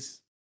it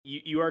is,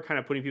 you are kind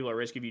of putting people at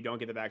risk if you don't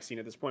get the vaccine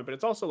at this point. But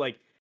it's also like,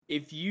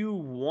 if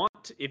you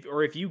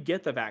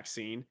get the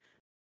vaccine,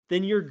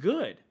 then you're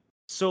good.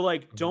 So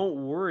like,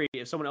 don't worry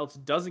if someone else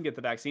doesn't get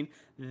the vaccine.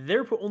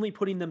 They're only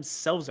putting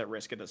themselves at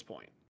risk at this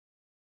point.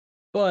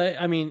 But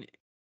I mean,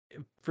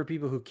 for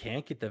people who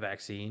can't get the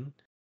vaccine,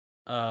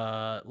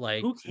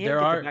 like, who can't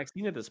get the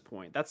vaccine at this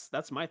point?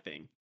 That's my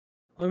thing.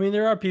 I mean,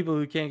 there are people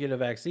who can't get a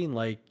vaccine,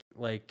 like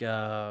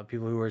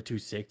people who are too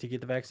sick to get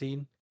the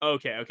vaccine.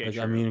 Okay, like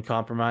true. immune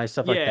compromised,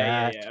 stuff like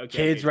that. Yeah. Okay,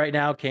 kids right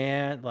now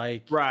can't,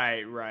 like.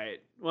 Right.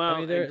 Well, I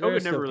mean,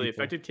 COVID never really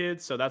affected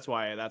kids, so that's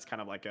why that's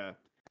kind of like a.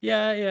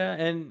 Yeah,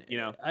 and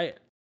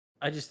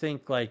I just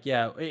think, like,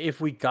 yeah, if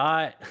we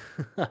got,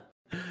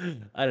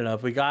 I don't know,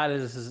 if we got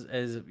as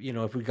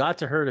if we got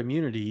to herd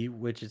immunity,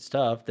 which is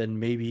tough, then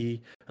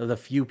maybe the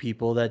few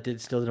people that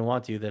still didn't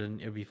want to, then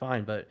it'd be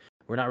fine. But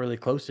we're not really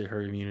close to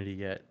herd immunity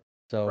yet,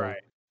 so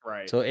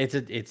right. So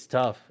it's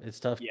tough. It's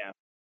tough.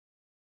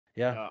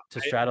 Yeah.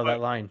 To straddle that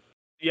line.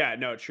 Yeah,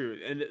 no, true.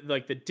 And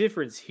like, the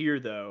difference here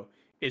though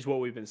is what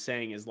we've been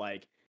saying is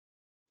like,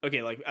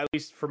 okay, like, at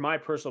least for my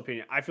personal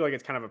opinion, I feel like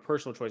it's kind of a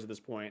personal choice at this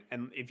point.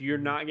 And if you're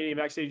not getting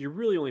vaccinated, you're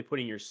really only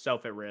putting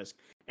yourself at risk.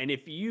 And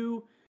if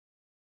you,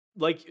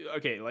 like,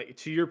 okay, like,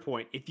 to your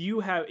point, if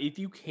you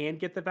can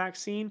get the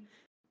vaccine,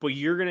 but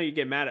you're gonna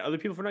get mad at other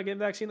people for not getting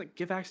the vaccine, like,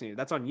 get vaccinated.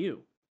 That's on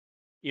you.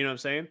 You know what I'm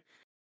saying?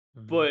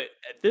 But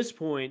at this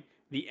point,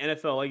 the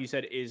NFL, like you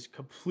said, is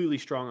completely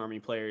strong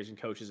arming players and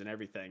coaches and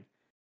everything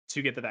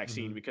to get the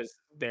vaccine, because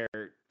their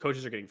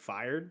coaches are getting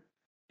fired,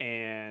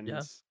 and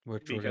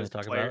which we're going to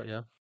talk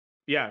about.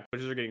 Yeah,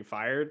 coaches are getting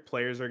fired,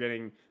 players are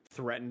getting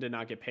threatened to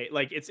not get paid.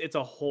 Like, it's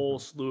a whole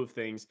slew of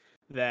things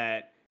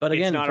that. But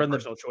again, it's not a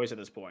personal choice at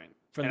this point.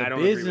 From the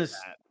business,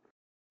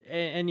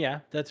 and yeah,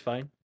 that's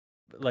fine.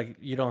 Like,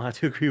 you don't have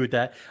to agree with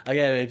that.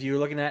 Again, if you're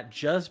looking at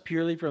just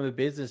purely from a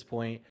business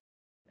point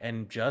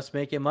and just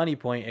make a money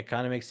point, it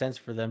kind of makes sense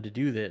for them to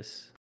do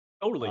this.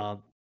 Totally.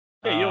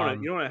 Yeah, you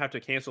don't want to have to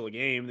cancel a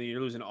game. Then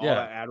you're losing all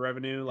that ad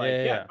revenue.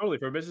 Like, totally.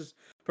 From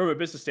a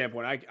business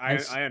standpoint, I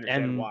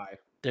understand why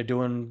they're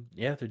doing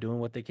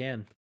what they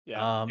can.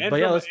 Yeah,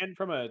 and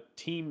from a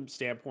team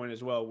standpoint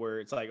as well, where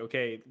it's like,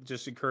 okay,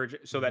 just encourage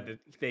so that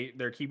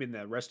they're keeping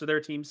the rest of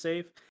their team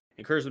safe.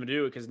 Encourage them to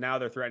do it, because now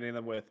they're threatening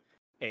them with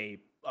a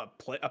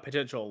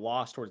potential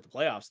loss towards the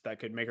playoffs that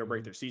could make or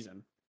break their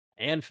season.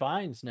 And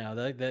fines now.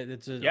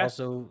 That's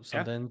also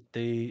something.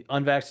 The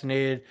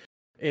unvaccinated,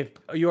 if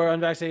you are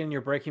unvaccinated and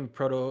you're breaking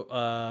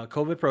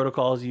COVID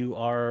protocols, you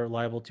are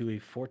liable to a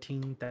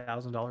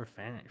 $14,000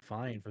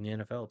 fine from the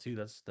NFL too.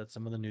 That's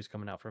some of the news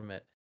coming out from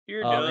it.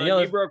 You're done.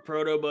 You broke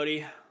proto,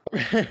 buddy.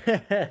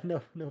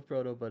 no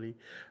proto, buddy.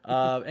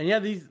 And yeah,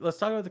 let's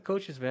talk about the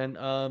coaches, man.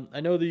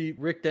 I know the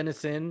Rick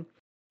Dennison,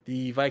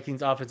 the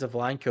Vikings offensive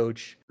line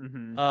coach.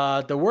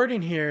 The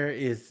wording here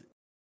is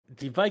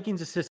the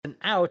Vikings assistant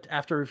out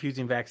after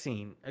refusing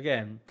vaccine.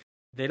 Again,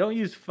 they don't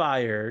use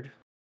fired,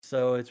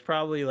 so it's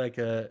probably like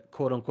a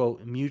quote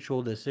unquote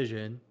mutual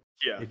decision.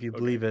 Yeah, if you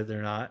believe it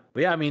or not.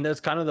 But yeah, I mean,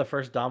 that's kind of the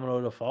first domino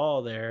to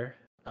fall there.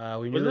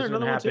 We knew this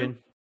would happen.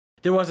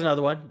 There was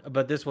another one,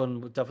 but this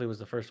one definitely was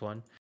the first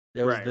one.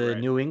 There was the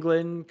New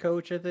England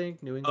coach, I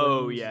think. New England.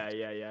 Oh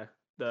yeah.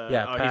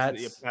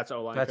 Pat's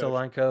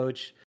O-line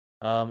coach.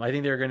 I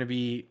think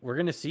we're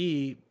going to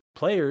see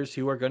players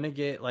who are going to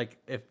get, like,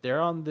 if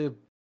they're on the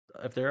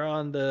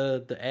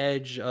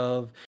edge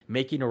of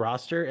making a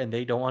roster and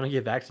they don't want to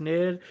get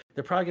vaccinated,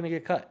 they're probably going to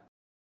get cut.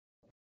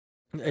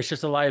 It's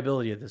just a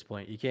liability at this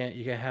point. You can't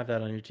have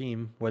that on your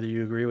team, whether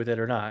you agree with it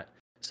or not.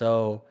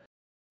 So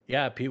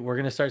yeah, we're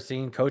going to start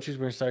seeing coaches,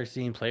 we're going to start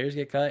seeing players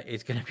get cut.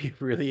 It's going to be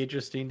really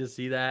interesting to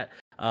see that.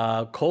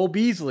 Cole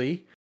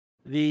Beasley,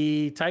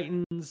 the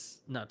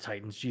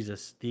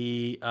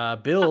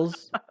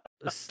Bills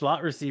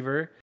slot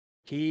receiver.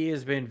 He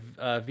has been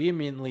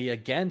vehemently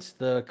against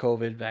the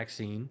COVID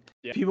vaccine.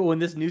 Yeah. People, when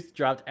this news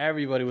dropped,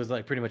 everybody was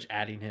like pretty much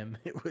adding him.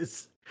 It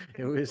was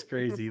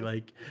crazy.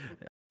 Like,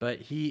 but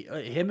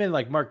him and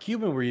like Mark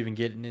Cuban were even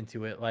getting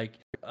into it. Like,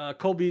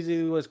 Cole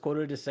Beasley was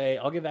quoted to say,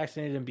 "I'll get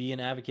vaccinated and be an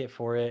advocate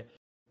for it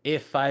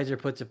if Pfizer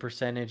puts a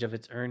percentage of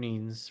its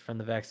earnings from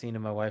the vaccine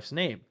in my wife's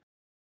name."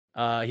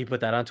 He put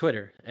that on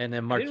Twitter, and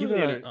then Mark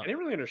Cuban. I didn't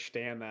really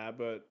understand that,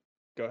 but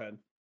go ahead.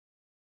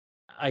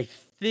 I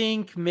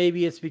think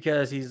maybe it's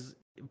because he's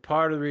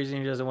part of the reason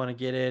he doesn't want to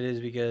get it is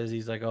because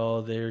he's like,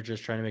 oh, they're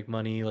just trying to make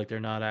money. Like, they're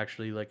not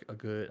actually like a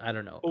good. I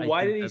don't know. But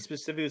why did he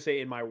specifically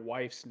say in my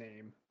wife's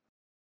name?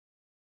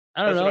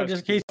 I don't know.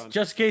 Just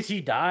in case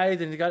he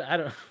dies and he got. I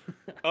don't.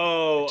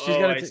 I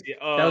see.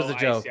 That was a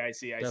joke. I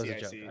see. I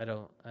see. I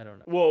don't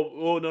know.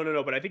 Well,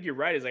 no. But I think you're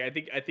right. Is like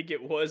I think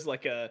it was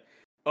like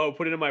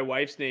put it in my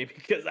wife's name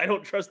because I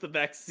don't trust the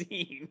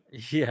vaccine.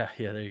 Yeah.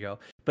 There you go.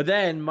 But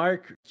then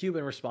Mark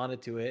Cuban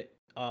responded to it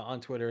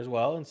on Twitter as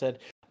well and said,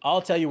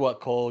 "I'll tell you what,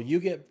 Cole, you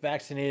get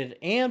vaccinated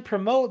and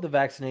promote the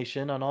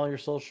vaccination on all your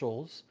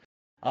socials.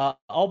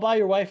 I'll buy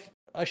your wife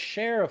a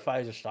share of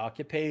Pfizer stock.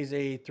 It pays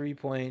a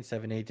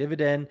 3.78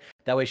 dividend.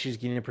 That way she's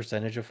getting a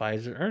percentage of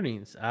Pfizer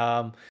earnings."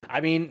 I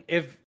mean,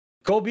 if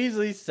Cole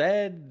Beasley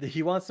said that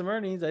he wants some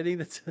earnings, I think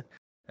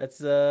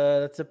that's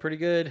a pretty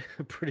good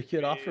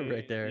offer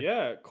right there.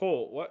 Yeah,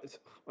 Cole. What?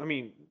 I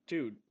mean,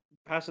 dude,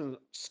 passing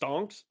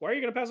stonks? Why are you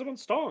gonna pass up on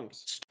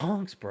stonks?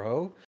 Stonks,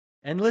 bro.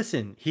 And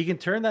listen, he can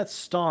turn that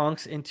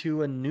stonks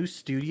into a new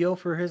studio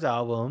for his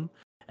album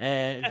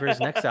and for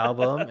his next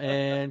album,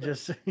 and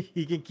just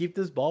he can keep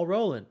this ball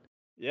rolling.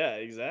 Yeah,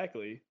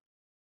 exactly.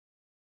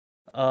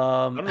 I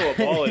don't know what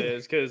ball it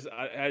is because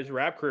his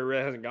rap career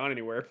really hasn't gone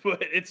anywhere,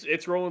 but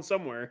it's rolling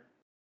somewhere.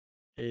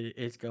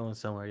 It's going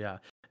somewhere, yeah.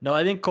 No,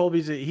 I think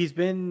Colby's he's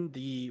been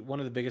one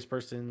of the biggest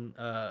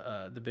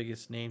the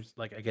biggest names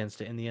like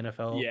against it in the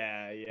NFL.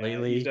 Yeah.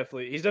 Lately, he's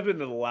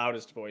definitely the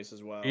loudest voice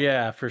as well.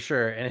 Yeah, for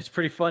sure, and it's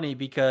pretty funny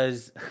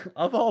because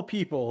of all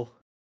people,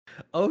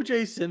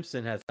 O.J.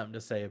 Simpson has something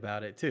to say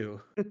about it too.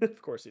 Of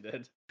course he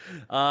did.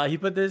 He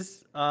put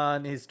this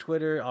on his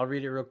Twitter. I'll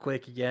read it real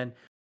quick again.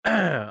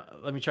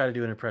 Let me try to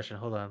do an impression.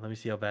 Hold on. Let me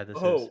see how bad this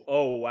is.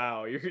 Oh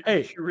wow. You're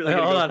really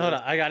hold on.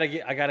 I gotta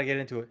get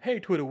into it. Hey,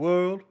 Twitter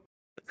world.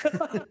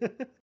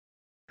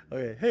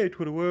 Okay. Hey,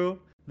 Twitter world.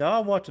 Now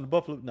I'm watching the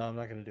Buffalo. No, I'm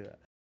not gonna do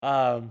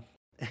that.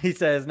 He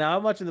says, now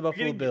I'm watching the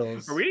Buffalo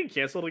Bills. Are we getting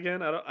canceled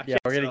again? Yeah,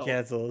 we're getting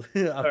canceled.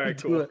 I'm All right,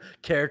 cool. A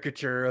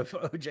caricature of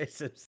O.J.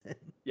 Simpson.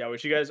 Yeah,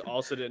 what you guys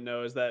also didn't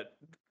know is that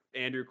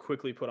Andrew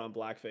quickly put on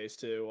blackface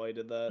too while he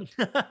did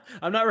that.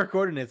 I'm not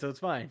recording it, so it's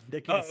fine.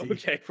 They can see.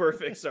 Okay,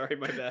 perfect. Sorry,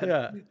 my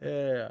bad.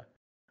 Yeah.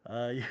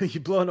 You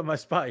blowing up my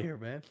spot here,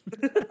 man.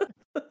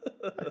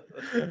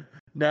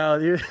 Now,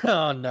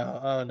 oh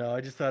no! I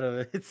just thought of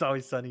it. It's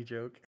Always Sunny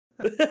joke.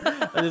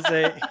 I just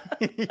say,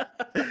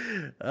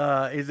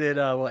 is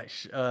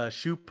it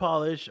shoe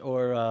polish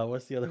or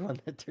what's the other one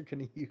that they're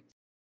gonna use?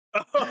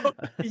 Oh,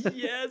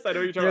 yes, I know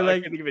what you're talking about. I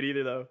can't think of it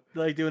either though.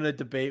 Like doing a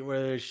debate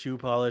where there's shoe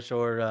polish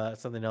or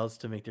something else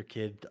to make their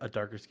kid a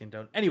darker skin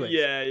tone. Anyways.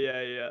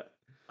 Yeah.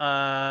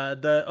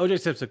 The O.J.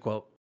 Simpson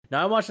quote.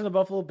 Now I'm watching the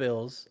Buffalo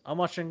Bills. I'm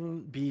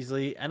watching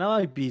Beasley, and I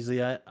like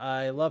Beasley.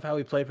 I love how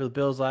he played for the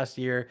Bills last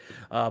year,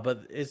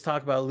 but it's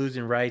talk about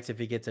losing rights if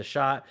he gets a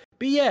shot.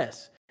 But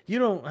yes, you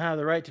don't have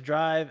the right to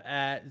drive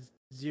at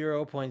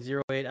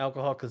 0.08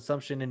 alcohol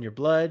consumption in your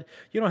blood.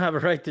 You don't have a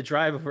right to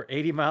drive over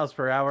 80 miles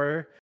per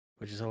hour,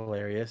 which is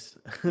hilarious.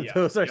 Yeah,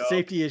 those are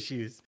safety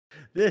issues.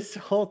 This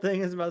whole thing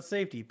is about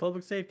safety,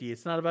 public safety.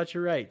 It's not about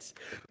your rights.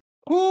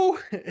 Who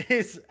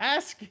is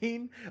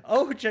asking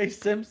O.J.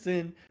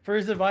 Simpson for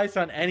his advice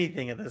on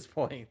anything at this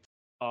point?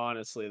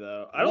 Honestly,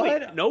 though, I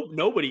don't think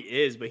nobody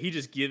is, but he's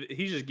just giving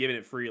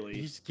it freely.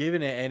 He's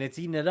giving it, and it's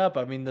eating it up.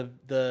 I mean,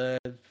 the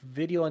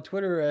video on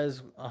Twitter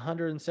has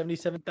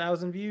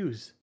 177,000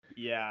 views.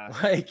 Yeah,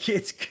 like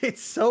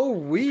it's so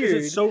weird.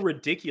 It's so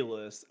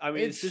ridiculous. I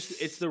mean,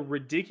 it's the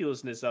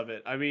ridiculousness of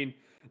it. I mean,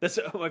 that's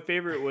my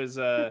favorite was.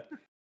 I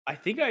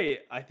think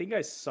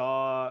I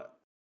saw.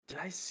 Did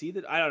I see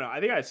that? I don't know.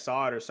 I think I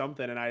saw it or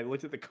something, and I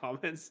looked at the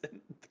comments,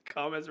 and the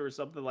comments were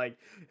something like,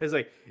 "It's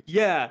like,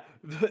 yeah,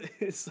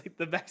 it's like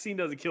the vaccine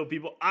doesn't kill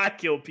people. I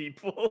kill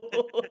people."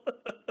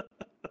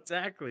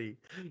 Exactly.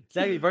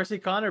 Varsity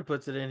Connor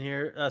puts it in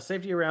here.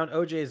 Safety around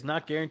OJ is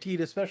not guaranteed,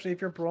 especially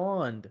if you're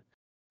blonde.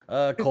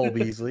 Cole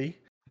Beasley.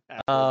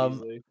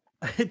 Dude,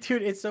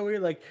 it's so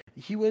weird. Like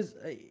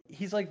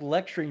he's like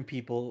lecturing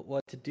people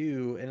what to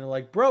do, and they're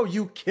like, "Bro,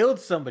 you killed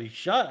somebody.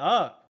 Shut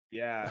up."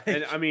 Yeah,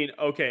 and I mean,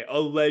 okay,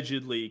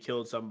 allegedly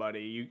killed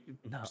somebody.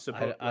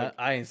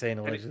 I ain't saying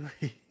allegedly.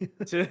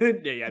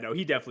 No,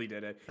 he definitely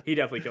did it. He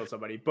definitely killed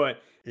somebody.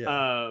 But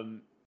and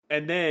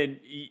then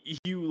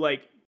you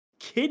like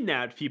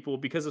kidnapped people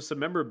because of some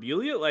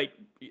memorabilia. Like,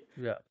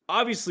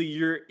 obviously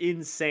you're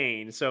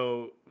insane.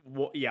 So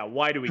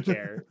why do we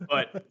care?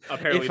 But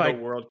apparently the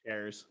world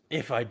cares.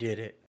 If I did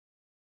it,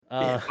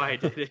 If I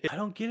did it. I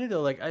don't get it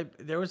though. Like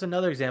there was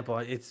another example.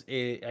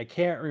 I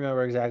can't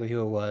remember exactly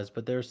who it was,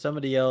 but there was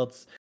somebody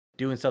else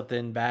doing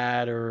something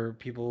bad or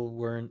people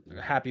weren't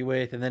happy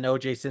with, and then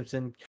OJ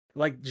Simpson,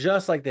 like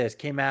just like this,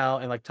 came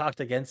out and like talked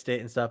against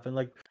it and stuff, and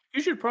like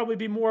you should probably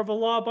be more of a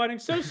law-abiding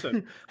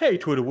citizen. Hey,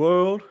 Twitter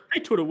world. Hey,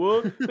 Twitter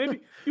world. Maybe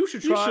you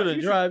should try.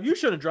 You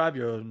shouldn't drive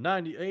your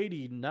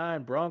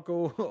 89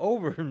 Bronco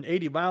over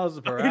 80 miles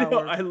per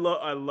hour. I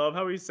love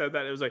how he said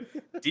that. It was like,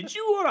 did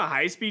you want a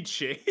high-speed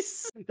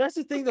chase? That's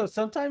the thing though.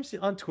 Sometimes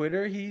on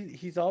Twitter,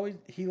 he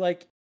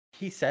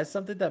says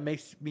something that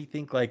makes me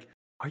think like,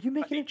 are you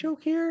making a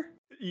joke here?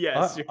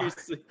 Yeah,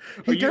 seriously.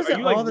 He does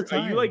it all the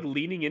time. Are you like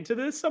leaning into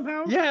this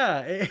somehow?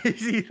 Yeah.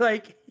 Is he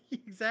like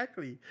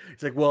exactly?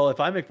 He's like, well, if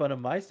I make fun of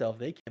myself,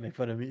 they can't make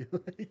fun of me.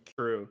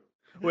 True.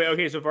 Wait,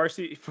 okay, so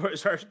Varsity put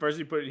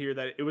it here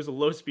that it was a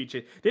low speed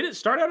chase. Did it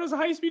start out as a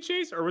high speed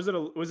chase, or was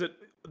it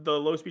the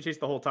low speed chase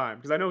the whole time?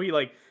 Because I know he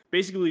like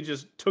basically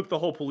just took the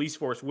whole police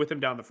force with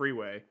him down the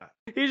freeway.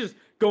 He's just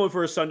going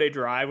for a Sunday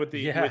drive with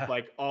with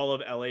like all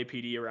of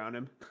LAPD around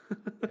him.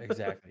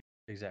 Exactly.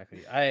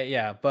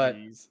 But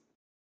Jeez.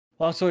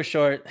 Long story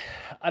short,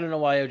 I don't know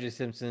why OJ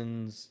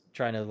Simpson's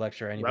trying to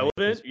lecture anybody.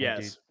 Relevant?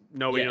 Yes.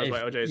 Nobody knows why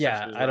OJ Simpson is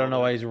relevant. I don't know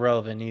why he's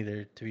relevant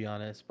either, to be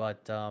honest.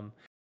 But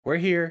we're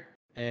here.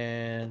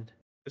 And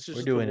this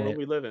is the world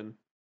we live in.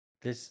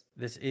 This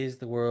is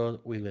the world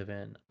we live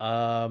in.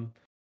 All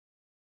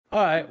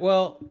right.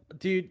 Well,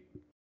 dude,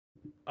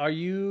 are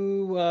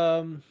you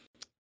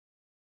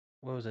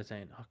what was I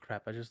saying? Oh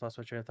crap, I just lost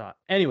my train of thought.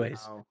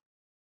 Anyways,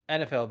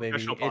 NFL baby.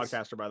 Professional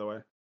podcaster, by the way.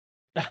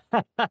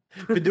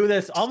 Been doing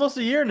this almost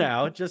a year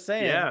now. Just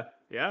saying.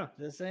 Yeah.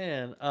 Just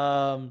saying.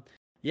 NFL.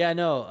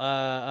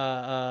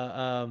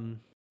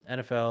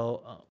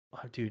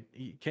 Dude,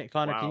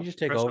 Connor, can you just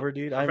take over,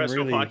 dude? I'm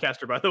really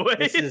podcaster, by the way.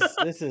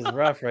 This is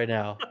rough right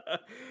now.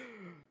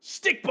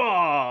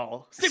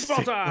 Stickball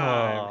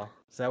time.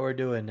 Is that what we're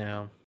doing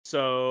now?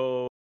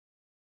 So,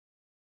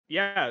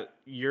 yeah,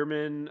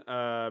 Yerman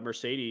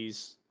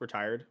Mercedes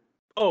retired.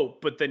 Oh,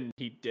 but then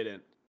he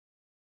didn't.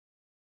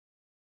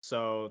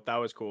 So that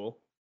was cool.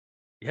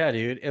 Yeah,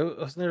 dude.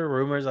 Wasn't there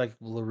rumors like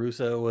La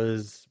Russa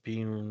was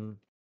being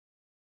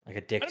like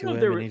a dick to him?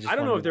 I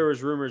don't know if there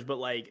was rumors, but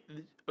like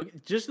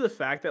just the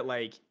fact that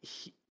like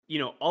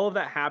all of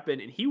that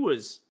happened, and he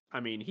was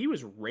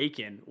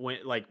raking when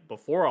like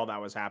before all that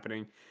was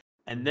happening,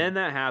 and then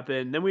that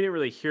happened. Then we didn't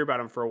really hear about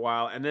him for a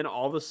while, and then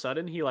all of a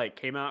sudden he like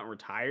came out and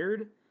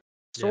retired,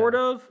 sort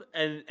of,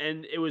 and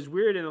it was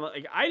weird. And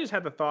like I just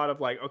had the thought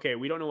of like, okay,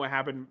 we don't know what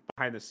happened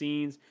behind the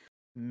scenes.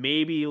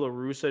 Maybe La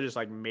Russa just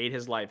like made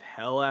his life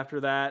hell after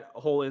that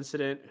whole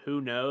incident.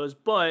 Who knows?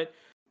 But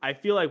I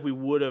feel like we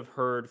would have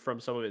heard from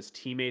some of his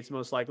teammates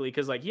most likely,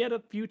 because like he had a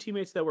few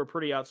teammates that were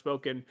pretty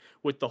outspoken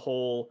with the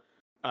whole,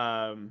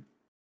 swing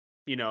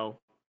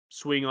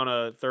on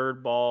a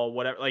third ball,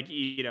 whatever, like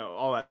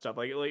all that stuff.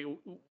 Like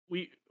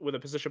we with a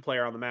position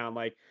player on the mound,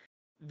 like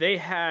they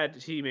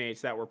had teammates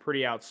that were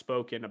pretty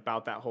outspoken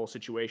about that whole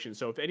situation.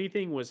 So if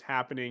anything was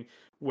happening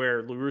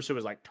where La Russa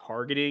was like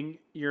targeting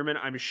Yerman,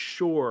 I'm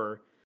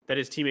sure that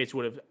his teammates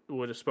would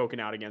have spoken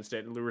out against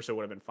it, and La Russa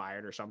would have been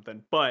fired or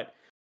something. But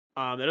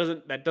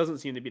that doesn't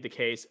seem to be the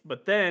case.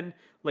 But then,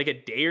 like a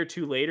day or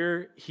two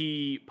later,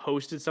 he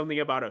posted something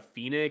about a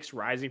phoenix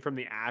rising from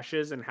the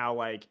ashes and how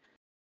like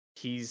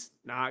he's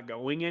not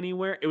going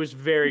anywhere. It was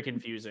very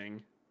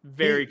confusing.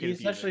 Very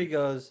confusing. He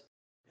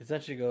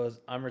essentially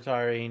goes, I'm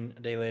retiring.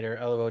 A day later,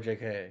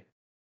 LOLJK.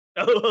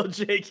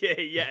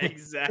 LOLJK, yeah,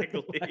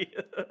 exactly.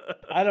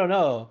 I don't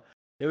know.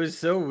 It was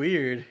so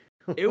weird.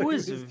 It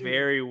was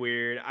very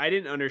weird. I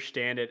didn't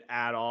understand it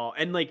at all.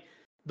 And like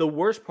the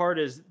worst part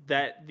is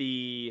that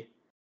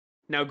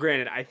now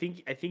granted, I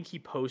think he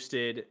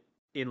posted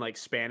in like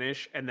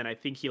Spanish, and then I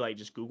think he like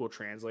just Google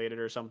translated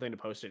or something to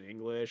post in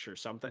English or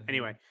something. Mm-hmm.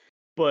 Anyway,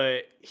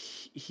 but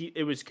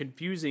it was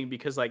confusing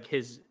because like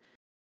his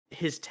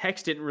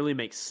text didn't really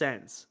make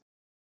sense.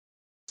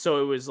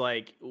 So it was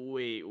like,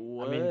 wait,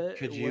 what? I mean,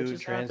 could you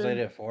translate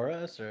it for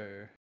us,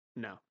 or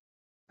no?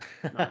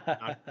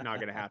 Not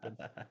gonna happen.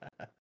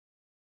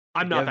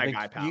 I'm not that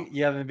guy, pal.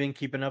 You haven't been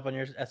keeping up on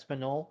your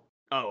Espanol?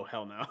 Oh,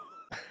 hell no.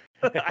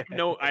 I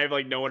have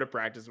like no one to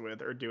practice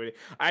with or do it.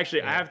 I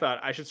have thought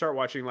I should start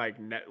watching like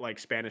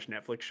Spanish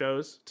Netflix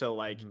shows to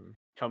like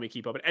help me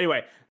keep up. But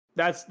anyway,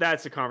 that's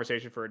a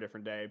conversation for a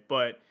different day.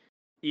 But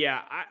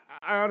yeah,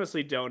 I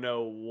honestly don't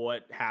know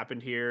what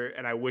happened here,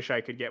 and I wish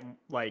I could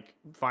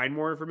find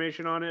more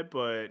information on it,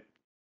 but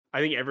I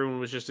think everyone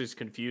was just as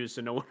confused,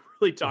 so no one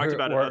really talked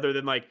about it other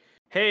than like,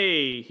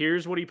 hey,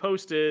 here's what he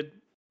posted.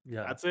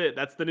 Yeah. That's it.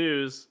 That's the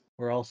news.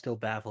 We're all still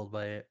baffled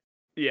by it.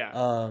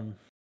 Yeah.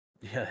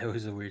 Yeah, it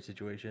was a weird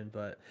situation,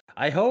 but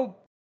I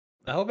hope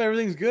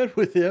everything's good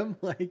with him.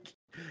 Like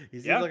he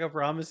seems like a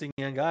promising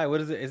young guy.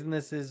 What is it? Isn't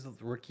this his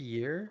rookie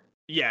year?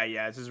 Yeah,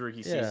 it's his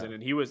rookie season,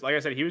 and he was, like I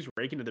said, he was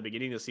raking at the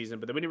beginning of the season,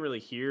 but then we didn't really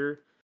hear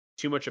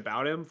too much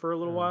about him for a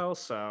little while.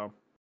 So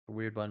a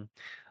weird one.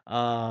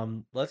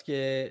 Let's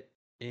get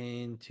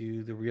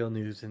into the real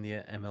news in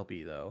the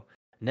MLB though.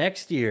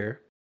 Next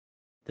year,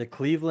 the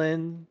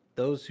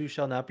those who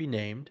shall not be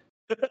named.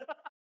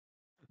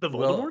 The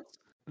Voldemorts?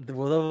 The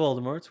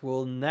Voldemorts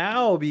will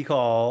now be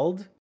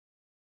called,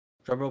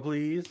 drumroll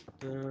please,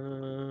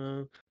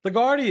 the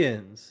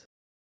Guardians.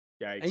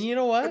 Yikes. And you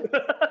know what?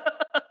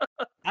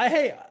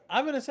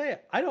 I'm going to say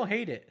it. I don't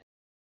hate it.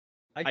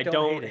 I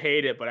don't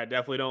hate it, but I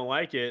definitely don't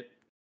like it.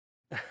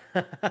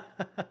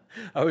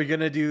 Are we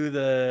going to do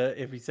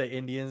if we say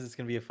Indians, it's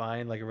going to be a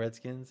fine like a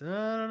Redskins?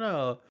 I don't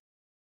know.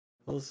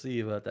 We'll see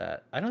about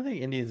that. I don't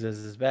think Indians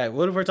is as bad.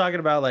 What if we're talking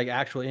about like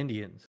actual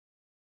Indians?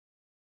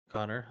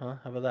 Connor, huh?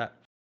 How about that?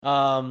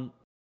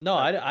 No,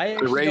 I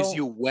raise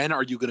you. When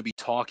are you going to be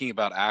talking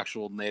about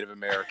actual Native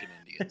American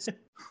Indians?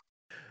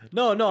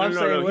 No, I'm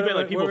saying what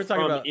like people we're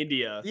talking about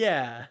India.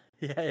 Yeah.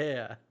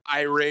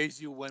 I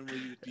raise you. When will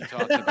you be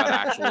talking about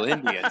actual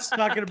Indians?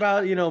 Talking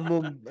about the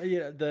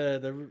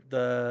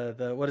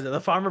what is it?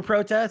 The farmer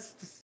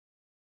protests.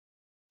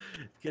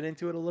 Get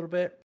into it a little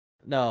bit.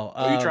 No,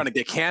 are you trying to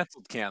get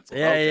canceled?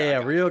 Yeah,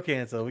 real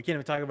cancel. We can't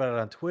even talk about it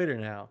on Twitter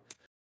now.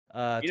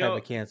 Type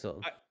of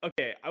canceled.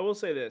 I will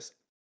say this: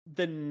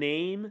 the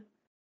name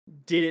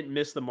didn't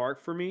miss the mark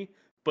for me,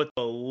 but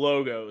the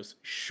logos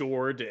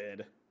sure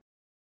did.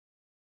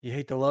 You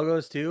hate the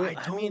logos too? I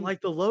don't like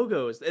the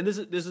logos, and this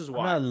is why.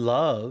 I'm not in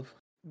love.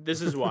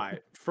 This is why.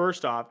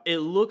 First off, it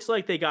looks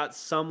like they got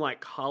some like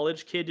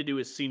college kid to do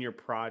his senior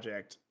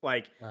project,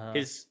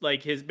 his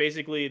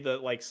basically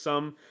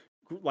some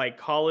like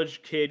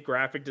college kid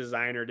graphic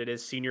designer did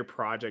his senior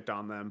project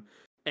on them,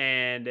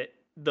 and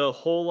the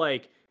whole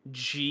like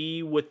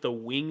G with the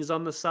wings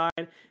on the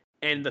side,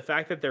 and the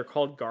fact that they're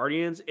called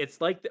Guardians, it's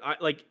like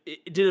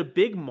did a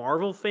big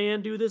Marvel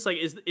fan do this? Like,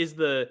 is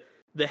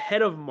the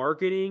head of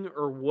marketing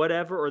or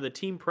whatever, or the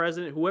team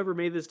president, whoever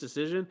made this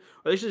decision,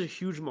 are they just a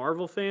huge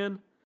Marvel fan?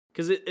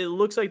 Because it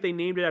looks like they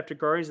named it after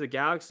Guardians of the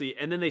Galaxy,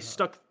 and then they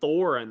stuck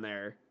Thor in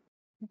there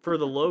for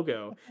the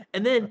logo.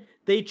 And then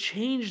they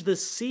changed the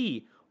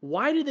C.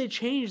 Why did they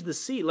change the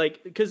C?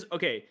 Like, because,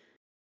 okay,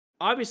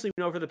 obviously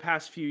we know for the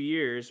past few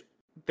years,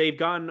 they've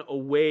gotten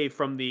away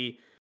from the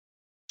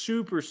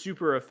super,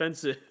 super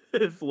offensive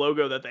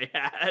logo that they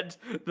had,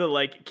 the,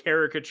 like,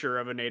 caricature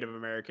of a Native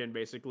American,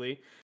 basically.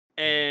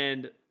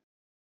 And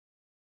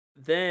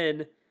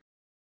then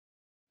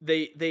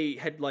they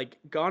had like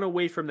gone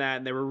away from that,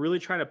 and they were really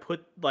trying to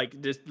put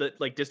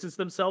distance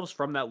themselves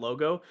from that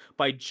logo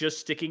by just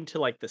sticking to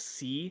like the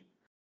C.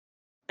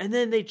 And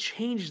then they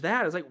changed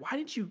that. I was like, why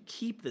didn't you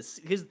keep this?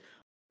 Because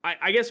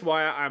I guess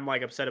why I'm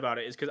like upset about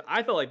it is because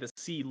I felt like the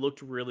C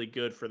looked really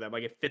good for them,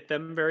 like it fit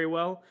them very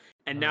well.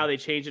 And now they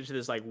changed it to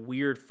this like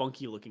weird,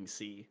 funky looking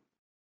C.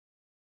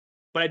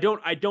 But I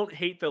don't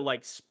hate the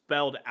like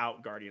spelled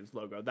out Guardians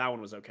logo. That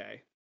one was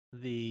okay.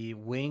 The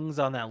wings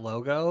on that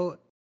logo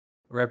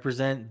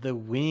represent the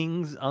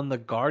wings on the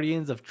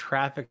Guardians of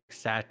Traffic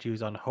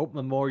statues on Hope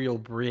Memorial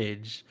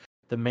Bridge,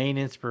 the main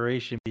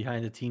inspiration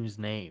behind the team's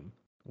name.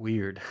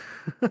 Weird.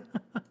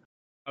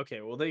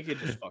 Okay, well they could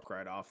just fuck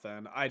right off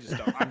then. I just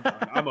don't. I'm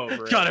done. I'm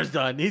over it. Connor's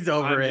done. He's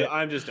over it.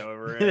 I'm just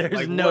over it. There's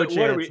like, no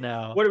chance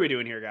now. What are we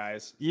doing here,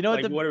 guys? You know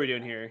what? What are we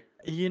doing here?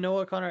 You know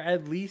what, Connor?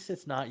 At least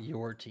it's not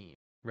your team,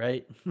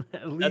 right?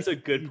 At least that's a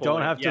good point. You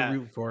don't have to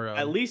root for them.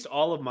 At least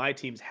all of my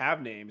teams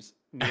have names.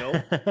 Neil,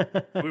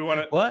 do we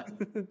want to?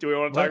 What? Do we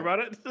want to talk about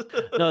it?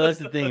 No, that's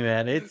the thing,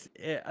 man.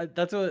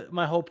 That's what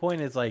my whole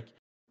point is. Like,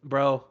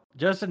 bro,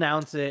 just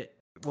announce it.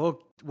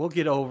 We'll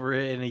get over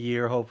it in a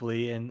year,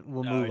 hopefully, and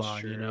we'll move on.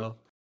 True. You know.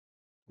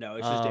 No,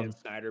 it's just Dan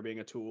Snyder being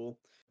a tool.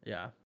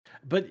 Yeah,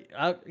 but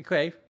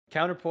okay.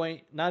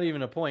 Counterpoint, not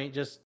even a point,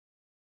 just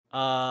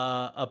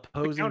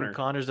opposing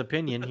Connor's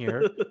opinion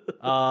here.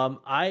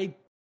 I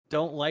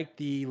don't like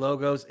the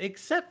logos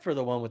except for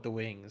the one with the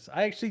wings.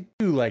 I actually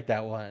do like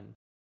that one.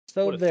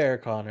 So there,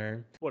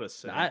 Connor. What a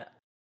sin. I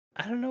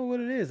don't know what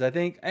it is. I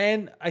think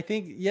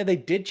yeah, they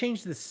did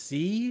change the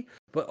C,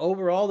 but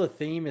overall the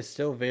theme is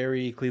still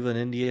very Cleveland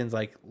Indians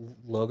like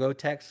logo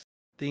text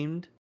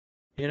themed.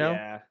 You know?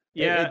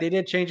 Yeah. They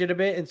did change it a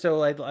bit, and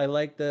so I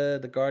like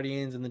the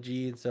Guardians and the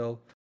G, and so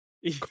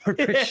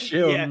corporate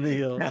shill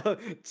Neil.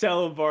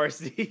 Tell him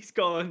Varsity he's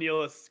calling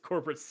Neil a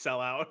corporate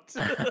sellout.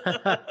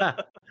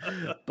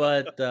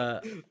 But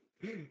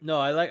no,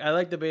 I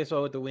like the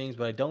baseball with the wings,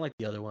 but I don't like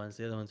the other ones.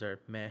 The other ones are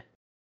meh.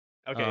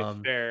 Okay,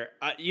 fair.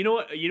 You know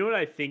what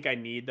I think I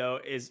need though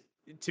is,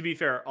 to be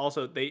fair,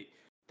 also they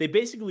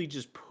basically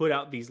just put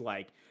out these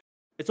like,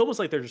 it's almost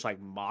like they're just like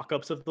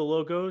mock-ups of the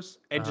logos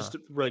and just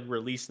like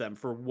release them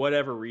for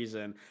whatever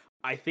reason.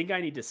 I think I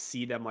need to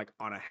see them like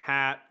on a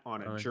hat,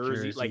 on a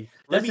jersey. Like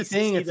that's the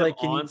thing. It's like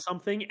on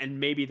something, and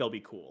maybe they'll be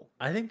cool.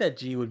 I think that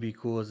G would be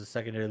cool as a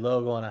secondary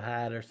logo on a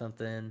hat or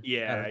something.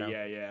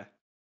 Yeah.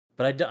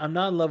 But I'm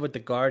not in love with the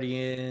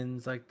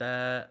Guardians like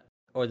that,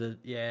 or the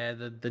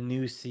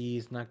new C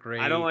is not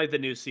great. I don't like the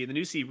new C. The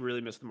new C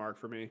really missed the mark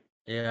for me.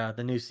 Yeah,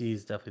 the new C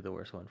is definitely the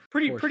worst one.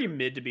 Pretty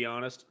mid, to be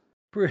honest.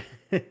 Pretty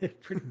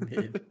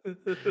mid.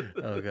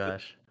 Oh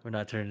gosh, we're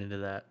not turning into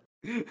that.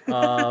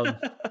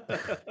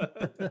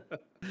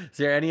 Is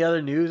there any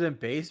other news in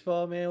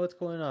baseball, man? What's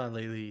going on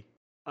lately?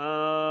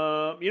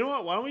 You know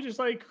what? Why don't we just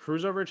like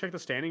cruise over and check the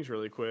standings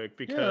really quick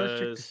Yeah, let's check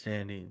the because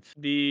standings.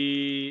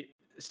 the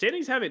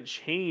standings haven't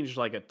changed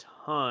like a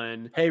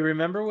ton. Hey,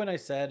 remember when I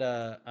said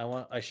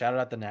I shouted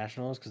out the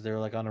Nationals because they were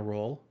like on a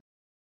roll?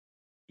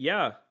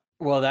 Yeah.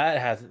 Well,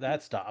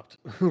 that stopped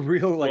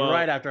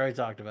right after I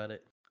talked about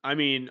it. I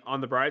mean,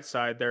 on the bright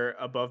side, they're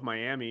above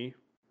Miami,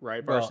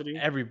 right? Varsity.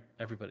 Well,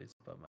 everybody's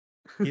above Miami.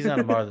 He's not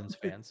a Marlins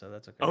fan, so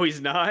that's okay. Oh,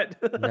 he's not.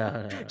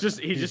 No.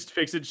 He just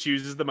picks and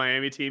chooses the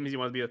Miami teams he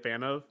wants to be a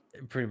fan of.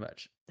 Pretty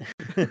much.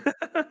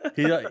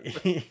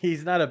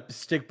 He's not a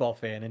stickball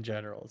fan in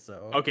general,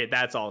 so okay,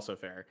 that's also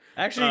fair.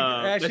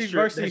 Actually,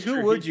 Varsity,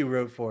 who would you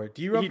root for?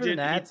 Do you root for the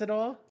Nats at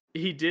all?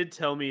 He did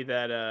tell me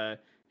that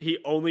he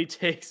only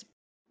takes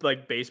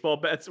like baseball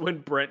bets when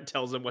Brent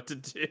tells him what to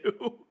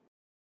do.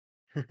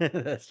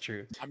 That's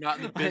true. I'm not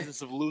in the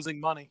business of losing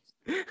money.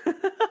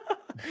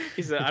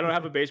 He said, I don't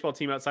have a baseball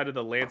team outside of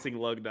the Lansing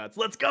Lugnuts.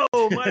 Let's go,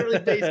 minor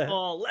league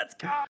baseball. Let's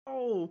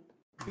go.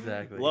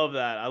 Exactly. Love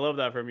that. I love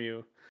that from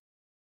you.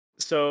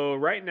 So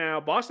right now,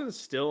 Boston is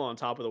still on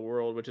top of the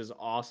world, which is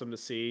awesome to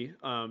see.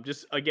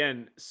 Just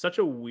again, such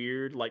a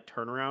weird like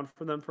turnaround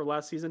for them for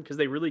last season because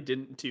they really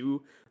didn't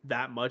do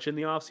that much in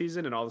the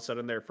offseason, and all of a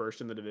sudden they're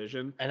first in the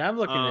division. And I'm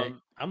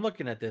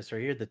looking at this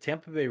right here. The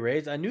Tampa Bay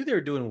Rays. I knew they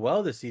were doing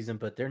well this season,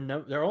 but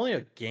they're only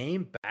a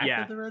game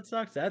back of the Red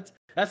Sox. That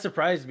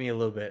surprised me a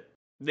little bit.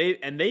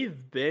 They've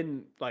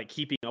been like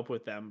keeping up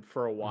with them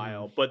for a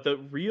while, but the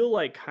real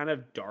like kind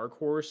of dark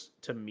horse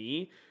to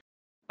me,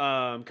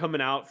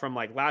 coming out from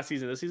like last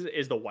season, this season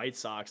is the White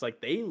Sox.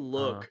 Like they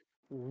look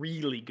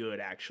really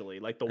good actually.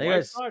 Like the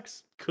White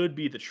Sox could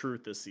be the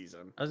truth this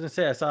season. I was gonna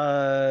say I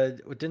saw.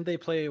 Weren't they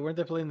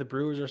playing the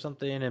Brewers or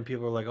something? And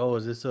people were like, "Oh,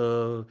 is this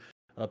a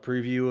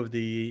preview of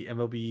the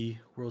MLB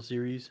World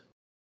Series?"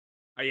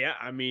 Yeah,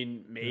 I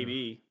mean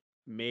maybe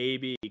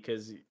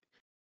because.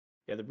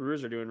 Yeah, the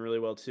Brewers are doing really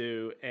well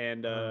too,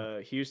 and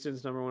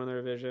Houston's number one in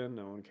their division.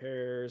 No one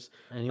cares.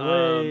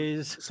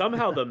 Anyways,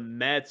 somehow the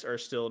Mets are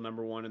still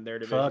number one in their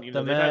division. Fuck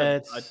the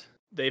Mets.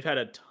 They've had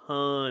a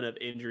ton of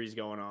injuries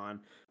going on.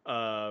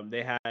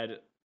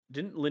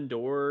 Didn't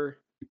Lindor?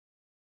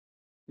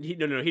 He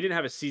didn't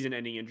have a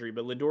season-ending injury,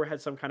 but Lindor had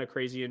some kind of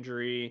crazy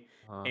injury,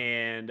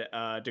 and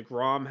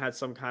DeGrom had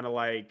some kind of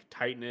like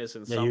tightness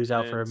and something. He was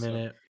out for a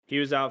minute. He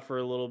was out for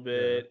a little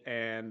bit,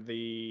 and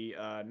the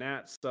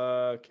Nats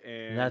stuck.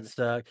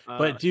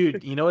 But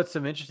dude, you know what's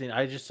some interesting?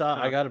 I just saw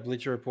I got a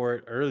Bleacher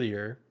Report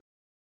earlier,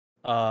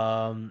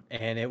 and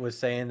it was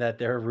saying that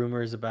there are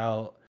rumors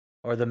about,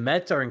 or the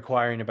Mets are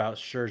inquiring about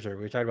Scherzer.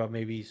 We talked about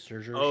maybe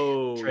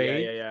Scherzer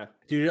trade. Yeah.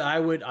 Dude,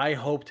 I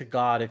hope to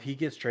God if he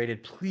gets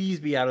traded, please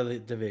be out of the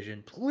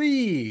division,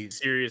 please.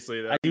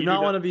 Seriously, though, I do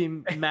not want to be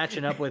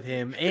matching up with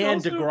him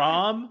and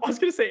DeGrom. I was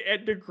gonna say,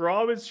 and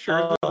DeGrom and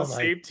Scherzer on the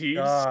same team.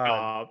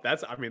 Stop.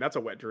 That's a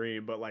wet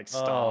dream, but like,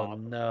 stop. Oh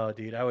no,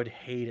 dude, I would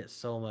hate it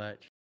so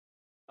much.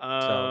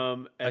 I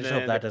just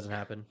hope that doesn't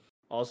happen.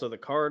 Also, the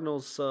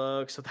Cardinals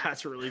suck, so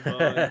that's really fun.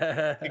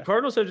 The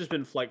Cardinals have just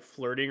been like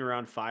flirting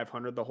around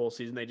 500 the whole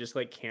season. They just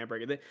like can't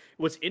break it.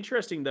 What's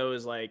interesting though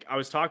is like I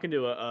was talking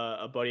to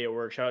a buddy at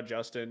work. Shout out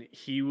Justin.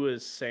 He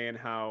was saying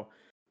how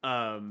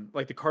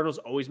like the Cardinals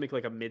always make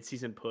like a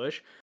midseason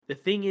push. The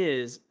thing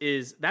is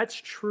that's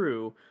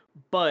true,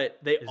 but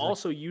they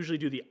also usually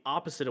do the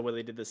opposite of what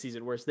they did this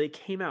season, whereas they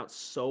came out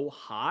so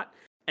hot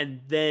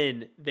and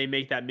then they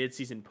make that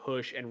midseason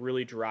push and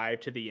really drive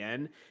to the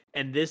end.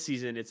 And this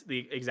season, it's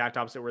the exact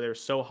opposite, where they're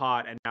so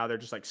hot and now they're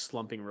just like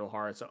slumping real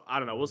hard. So I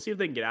don't know. We'll see if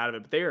they can get out of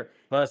it. But they're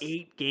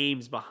 8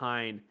 games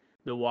behind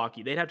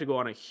Milwaukee. They'd have to go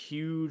on a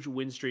huge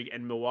win streak,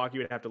 and Milwaukee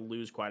would have to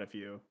lose quite a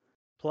few.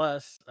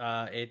 Plus,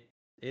 it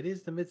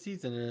is the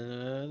midseason,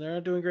 and they're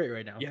not doing great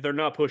right now. Yeah, they're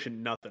not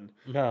pushing nothing.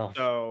 No.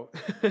 So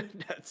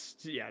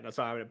that's not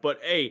happening.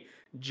 But hey,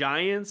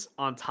 Giants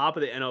on top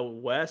of the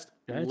NL West.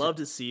 Love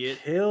to see it.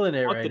 Killing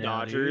it Fuck right the now,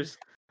 Dodgers.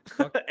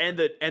 and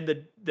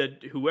the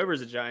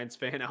whoever's a Giants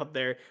fan out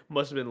there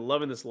must have been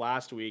loving this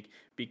last week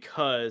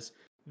because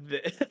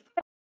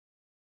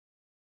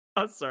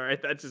I'm sorry,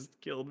 that just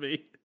killed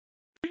me.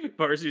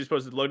 Varsity just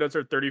posted low notes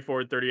are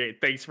 34 and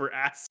 38. Thanks for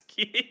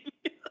asking.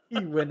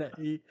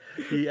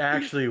 He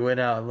actually went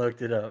out and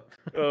looked it up.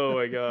 Oh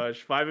my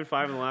gosh.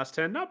 5-5 in the last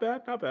 10. Not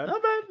bad.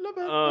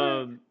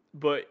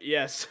 But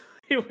yes,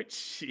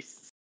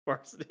 Jesus,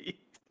 Varsity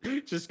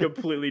just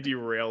completely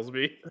derails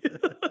me.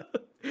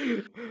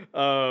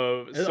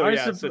 Our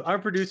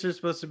producer's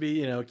supposed to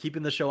be,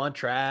 keeping the show on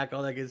track,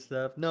 all that good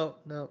stuff. No,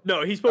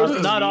 he's supposed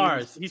to not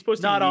ours. He's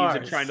supposed to not ours.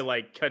 And trying to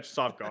like catch us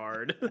off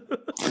guard.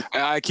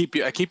 I keep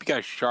you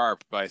guys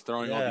sharp by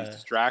throwing all these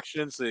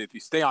distractions. So if you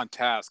stay on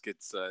task,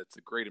 it's a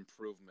great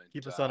improvement.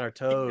 Keep us on our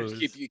toes.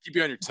 Keep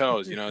you on your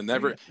toes.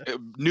 Never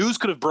news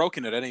could have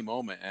broken at any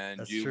moment,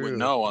 and you wouldn't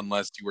know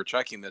unless you were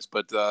checking this.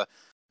 But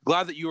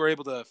glad that you were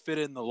able to fit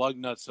in the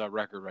Lugnuts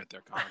record right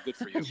there, Connor. Good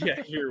for you.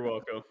 Yeah, you're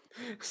welcome.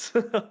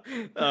 So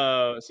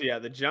yeah,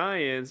 the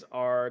Giants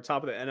are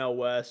top of the NL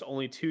West,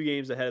 only 2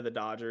 games ahead of the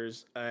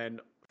Dodgers,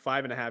 and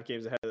 5.5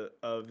 games ahead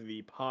of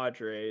the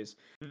Padres.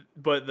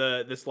 But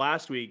this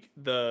last week,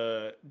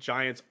 the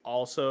Giants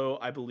also,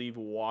 I believe,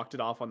 walked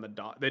it off on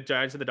the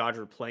Giants and the Dodgers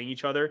were playing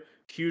each other.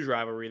 Huge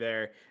rivalry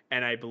there.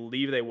 And I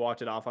believe they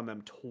walked it off on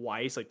them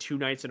twice, like 2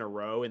 nights in a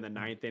row in the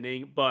 9th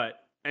inning.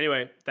 But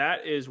anyway,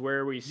 that is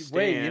where we stand.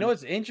 Wait, you know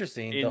what's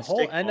interesting? The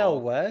whole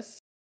NL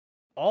West,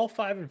 all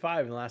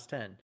 5-5 in the last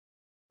 10.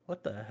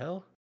 What the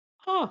hell?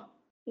 Huh.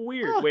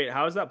 Weird. Huh. Wait,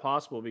 how is that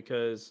possible?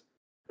 Because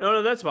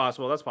no, that's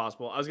possible. That's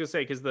possible. I was gonna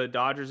say because the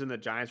Dodgers and the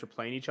Giants were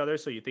playing each other,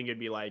 so you think it'd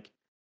be like,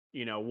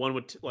 one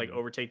would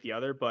overtake the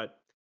other, but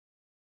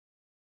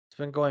it's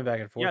been going back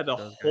and forth. Yeah, the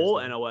whole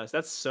NL West.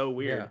 That's so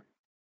weird.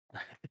 Yeah.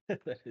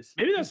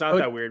 Maybe that's not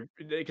that weird.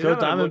 Go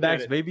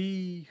Diamondbacks,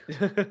 baby.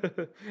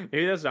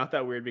 Maybe that's not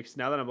that weird because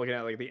now that I'm looking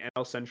at like the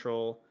NL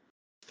Central,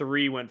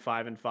 3 went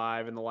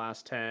 5-5 in the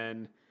last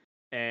 10,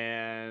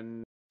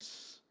 and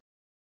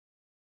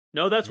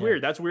no, that's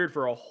weird. That's weird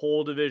for a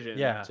whole division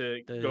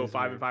to go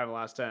 5-5 in the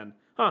last 10.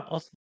 Huh.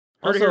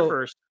 Heard it here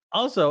first.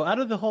 Also, out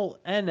of the whole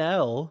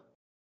NL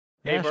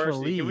National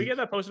League, can we get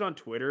that posted on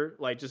Twitter,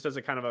 like just as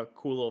a kind of a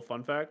cool little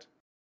fun fact?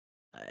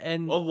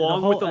 And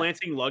along with the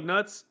Lansing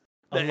Lugnuts,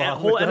 the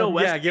whole NL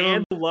West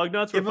and the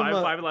Lugnuts were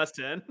 5-5 in the last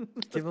 10.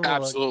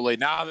 Absolutely.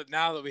 Now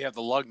that we have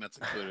the Lugnuts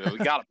included, we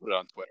got to put it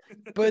on Twitter.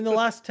 But in the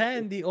last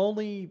 10, in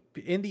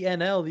the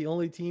NL, the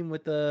only team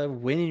with the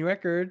winning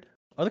record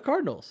are the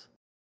Cardinals.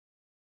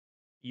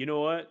 You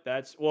know what?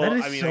 That is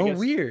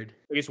weird.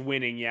 I guess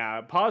winning, yeah.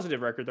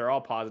 Positive record, they're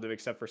all positive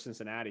except for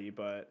Cincinnati,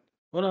 but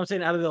well, no, I'm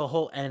saying out of the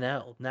whole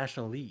NL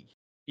National League.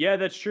 Yeah,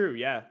 that's true.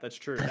 Yeah, that's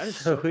true. That is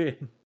so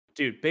weird.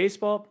 Dude,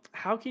 baseball,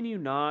 how can you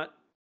not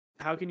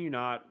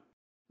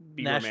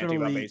be romantic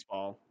about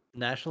baseball?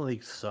 National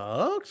League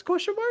sucks?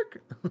 Question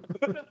mark?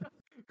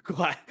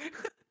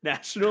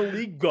 National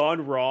League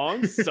gone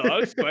wrong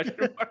sucks? Question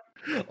mark?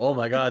 Oh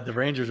my God, the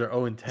Rangers are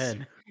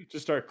 0-10.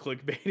 Just start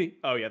clickbaiting.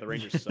 Oh yeah, the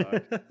Rangers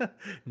suck.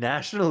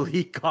 National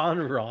League gone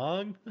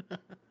wrong.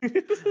 I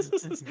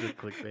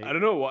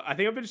don't know what. I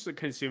think I've been just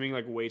consuming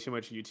like way too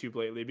much YouTube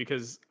lately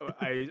because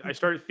I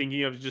started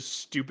thinking of just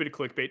stupid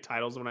clickbait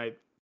titles when I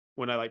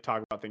like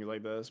talk about things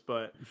like this.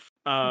 But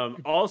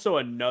also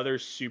another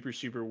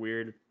super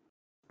weird,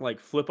 like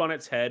flip on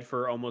its head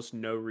for almost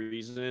no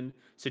reason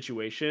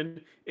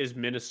situation is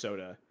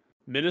Minnesota.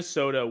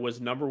 Minnesota was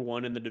number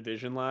 1 in the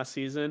division last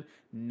season.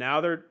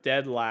 Now they're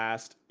dead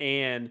last,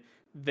 and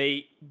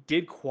they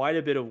did quite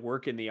a bit of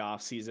work in the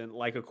offseason,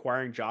 like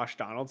acquiring Josh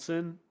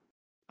Donaldson.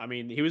 I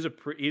mean, he's a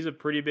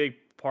pretty big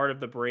part of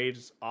the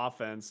Braves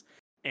offense,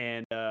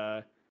 and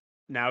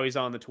now he's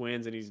on the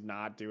Twins, and he's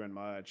not doing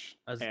much.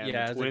 As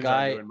a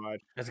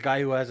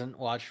guy who hasn't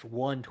watched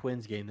one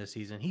Twins game this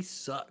season, he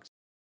sucks.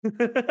 He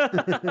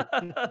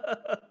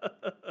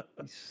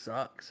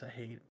sucks. I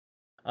hate him.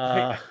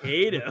 I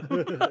hate him.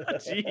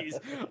 Jeez.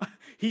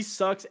 He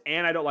sucks,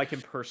 and I don't like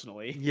him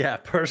personally. Yeah,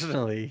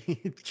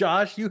 personally.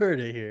 Josh, you heard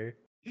it here.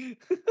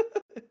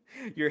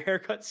 Your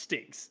haircut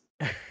stinks.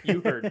 You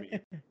heard me.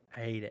 I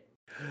hate it.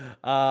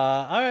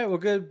 All right, well,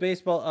 good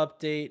baseball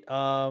update.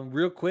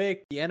 Real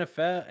quick, the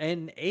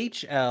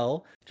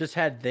NHL just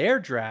had their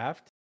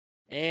draft,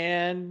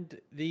 and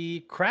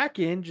the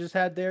Kraken just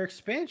had their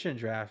expansion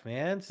draft,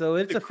 man. So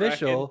it's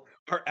official. Kraken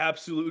are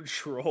absolute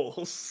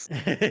trolls.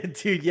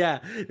 Dude, yeah.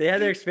 They had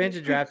their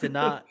expansion draft, and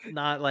not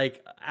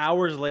like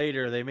hours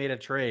later they made a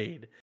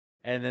trade.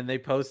 And then they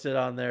posted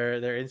on their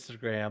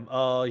Instagram,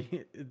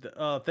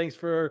 thanks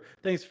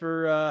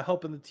for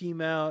helping the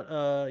team out.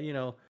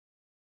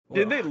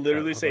 Didn't they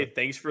literally say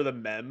thanks for the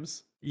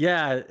memes?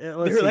 Yeah,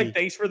 they're like,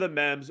 thanks for the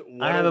memes.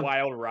 What a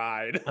wild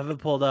ride. I haven't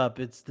pulled up.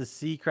 It's the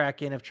Sea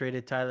Kraken have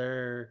traded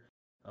Tyler.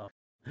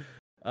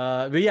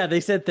 But yeah, they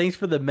said thanks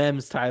for the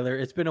memes, Tyler.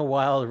 It's been a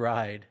wild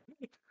ride.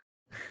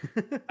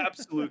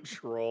 Absolute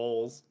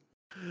trolls.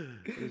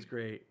 It was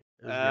great.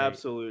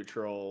 Absolute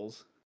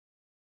trolls.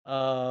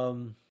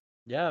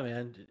 Yeah,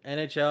 man.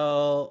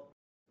 NHL.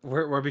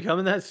 We're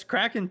becoming that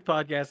Kraken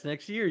podcast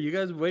next year. You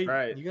guys wait.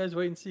 Right. You guys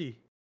wait and see.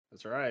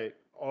 That's right.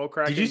 All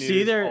Kraken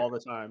news all the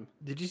time.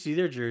 Did you see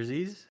their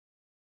jerseys?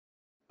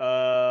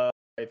 I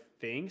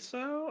think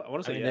so. I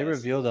want to say yes. They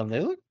revealed them. They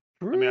look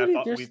pretty.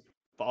 We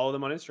follow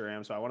them on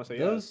Instagram, so I want to say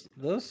yes.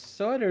 Those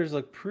sweaters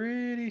look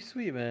pretty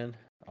sweet, man.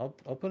 I'll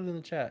put it in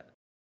the chat.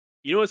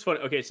 You know what's funny?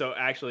 Okay, so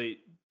actually,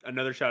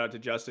 another shout out to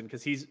Justin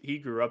because he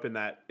grew up in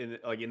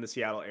the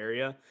Seattle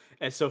area,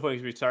 and it's so funny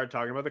because we started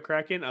talking about the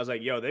Kraken. I was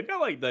like, yo, they've got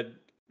like the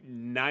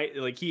night.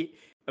 Like he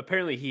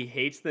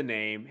hates the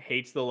name,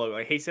 hates the logo,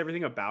 like hates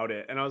everything about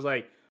it, and I was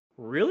like,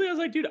 really? I was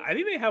like, dude, I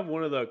think they have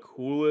one of the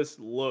coolest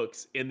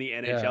looks in the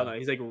NHL now.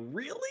 He's like,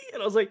 really?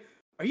 And I was like,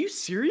 are you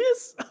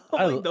serious?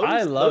 I love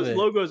it. Those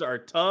logos are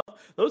tough.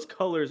 Those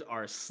colors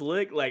are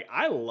slick. Like,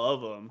 I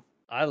love them.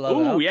 I love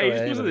it. Oh, yeah, you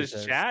just posted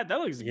this chat. That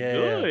looks good.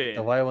 Yeah.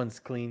 The white one's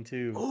clean,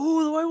 too.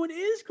 Oh, the white one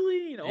is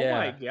clean. Oh,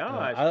 my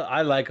gosh.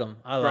 I like them.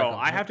 Bro,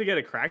 I have to get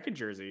a Kraken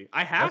jersey.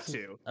 I have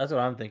to. That's what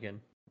I'm thinking.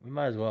 We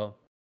might as well.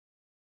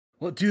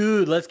 Well,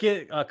 dude, let's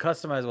get a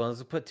customized one.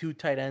 Let's put 2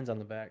 tight ends on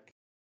the back.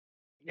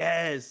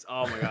 Yes.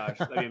 Oh, my gosh.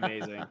 That'd be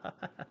amazing.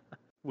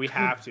 We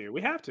have to.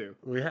 We have to.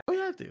 We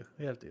have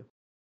to.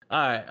 All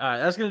right.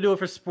 That's gonna do it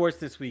for sports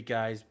this week,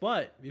 guys.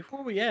 But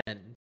before we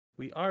end,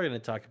 we are gonna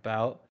talk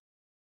about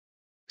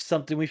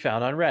something we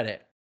found on Reddit,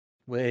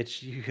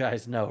 which you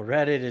guys know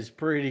Reddit is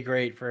pretty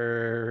great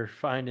for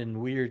finding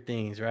weird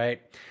things,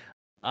 right?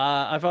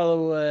 I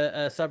follow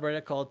a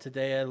subreddit called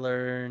Today I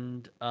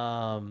Learned,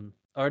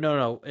 or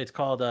no, it's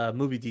called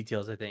Movie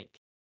Details, I think.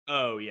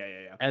 Oh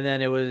yeah. And then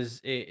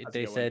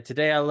they said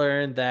Today I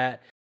learned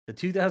that the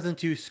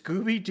 2002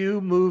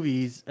 Scooby-Doo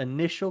movie's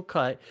initial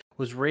cut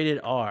was rated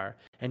R,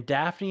 and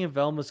Daphne and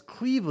Velma's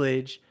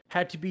cleavage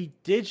had to be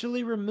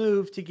digitally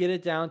removed to get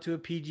it down to a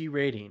PG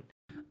rating.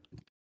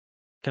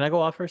 Can I go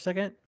off for a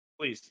second?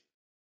 Please.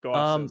 Go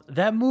off.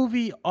 That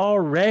movie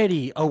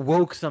already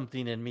awoke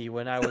something in me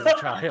when I was a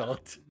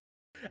child.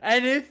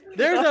 And if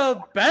there's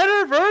a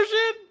better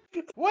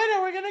version, when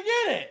are we gonna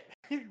get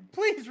it?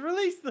 Please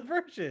release the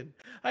version.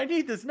 I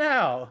need this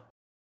now.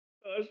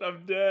 Gosh,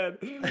 I'm dead.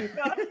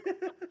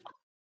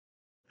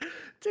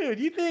 Dude,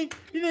 you think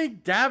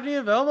Daphne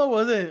and Velma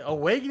wasn't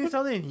awakening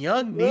something in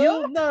young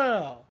Neil?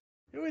 No.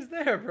 It was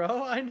there,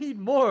 bro. I need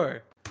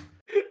more.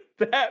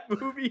 That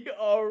movie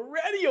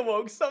already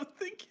awoke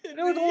something in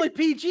me. It was only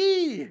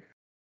PG.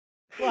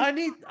 Well, I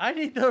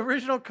need the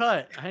original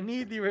cut. I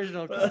need the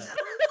original cut.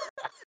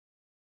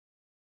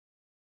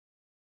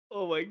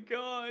 Oh my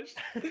gosh.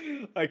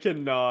 I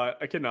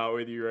cannot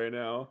with you right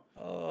now.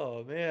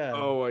 Oh man.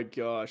 Oh my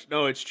gosh.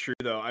 No, it's true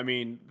though. I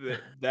mean,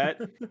 that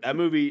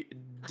movie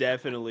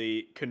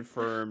definitely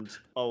confirmed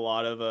a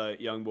lot of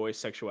young boy's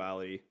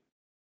sexuality.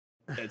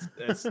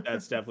 That's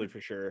definitely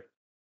for sure.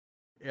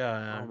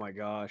 Yeah. Oh my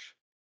gosh.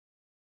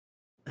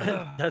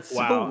 That's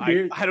wow. So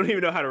weird. I don't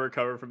even know how to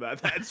recover from that.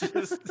 That's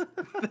just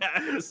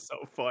that is so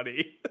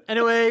funny.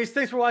 Anyways,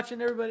 thanks for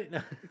watching, everybody.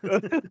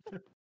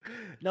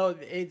 No,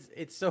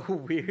 it's so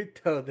weird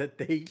though that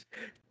they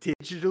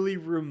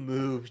digitally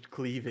removed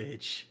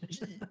cleavage.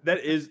 that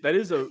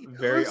is a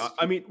very.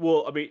 I mean,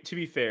 to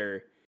be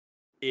fair,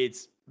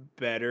 it's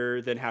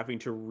better than having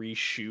to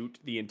reshoot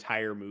the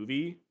entire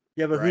movie.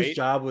 Yeah, but whose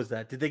job was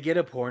that? Did they get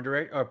a porn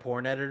director or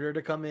porn editor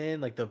to come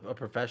in, like a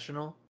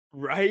professional?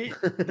 Right.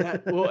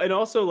 And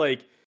also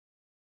like,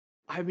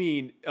 I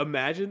mean,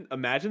 imagine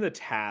the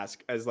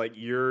task as like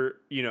you're,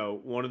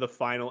 one of the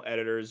final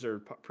editors or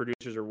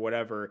producers or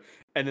whatever,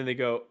 and then they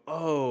go,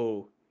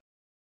 "Oh,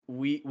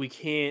 we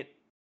can't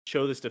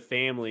show this to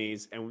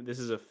families, and this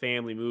is a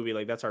family movie.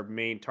 Like that's our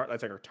main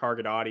that's like our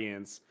target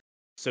audience.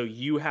 So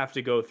you have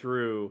to go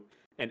through,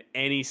 and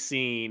any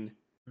scene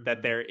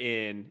that they're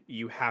in,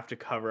 you have to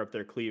cover up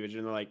their cleavage."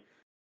 And they're like,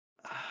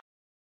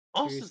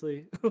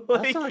 seriously?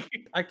 Also,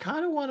 I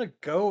kind of want to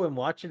go and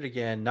watch it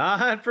again.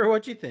 Not for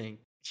what you think.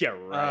 Yeah,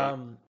 right.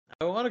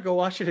 I want to go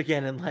watch it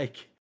again, and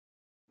like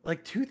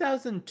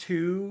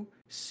 2002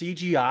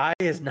 CGI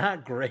is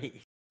not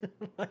great.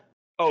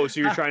 Oh, so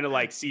you're trying to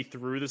like see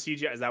through the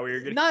CGI? Is that what you're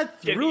getting? Not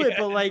through it,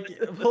 but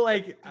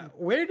like,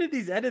 where did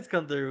these edits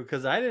come through?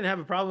 Because I didn't have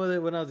a problem with it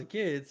when I was a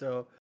kid.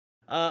 So,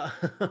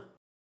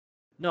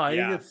 no, I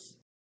think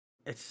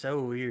it's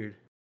so weird.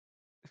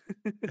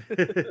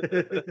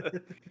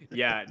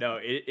 Yeah, no,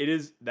 it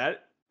is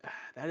that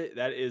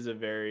is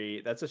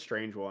that's a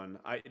strange one.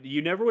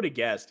 You never would have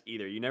guessed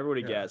either. You never would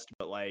have guessed,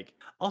 but like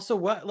also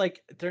what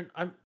like the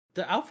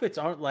outfits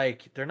aren't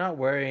like they're not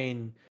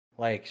wearing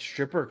like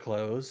stripper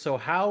clothes. So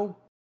how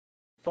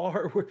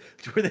far were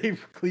they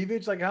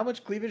cleavage? Like how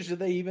much cleavage did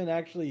they even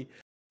actually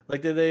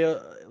like? Did they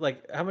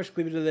how much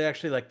cleavage did they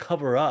actually like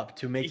cover up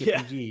to make it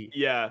PG?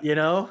 Yeah,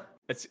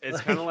 It's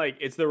kind of like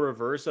it's the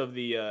reverse of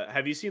the.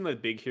 Have you seen the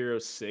Big Hero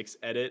 6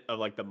 edit of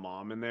like the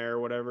mom in there or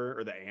whatever,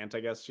 or the aunt?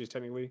 I guess she's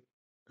technically.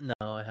 No,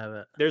 I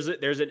haven't. There's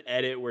an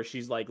edit where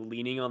she's like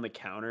leaning on the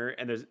counter,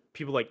 and there's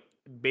people like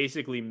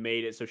basically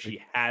made it so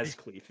she has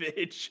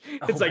cleavage.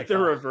 It's like the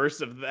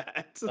reverse of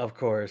that. Of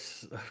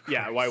course.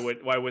 Yeah. Why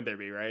wouldn't there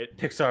be, right?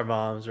 Pixar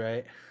moms,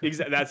 right?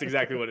 That's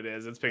exactly what it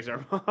is. It's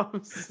Pixar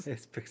moms.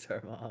 It's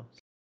Pixar moms.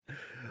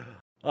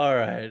 All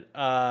right.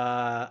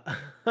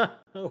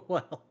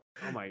 Well.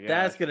 Oh my god.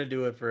 That's gonna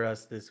do it for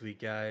us this week,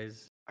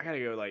 guys. I gotta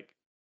go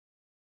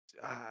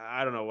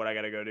I don't know what I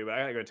gotta go do, but I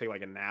gotta go take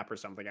like a nap or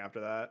something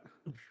after that.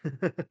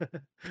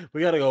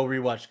 We gotta go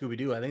rewatch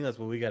Scooby-Doo. I think that's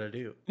what we gotta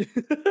do.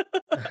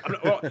 I'm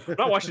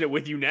not watching it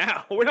with you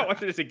now. We're not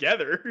watching it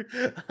together.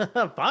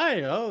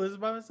 Fine. Oh, this is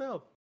by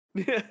myself.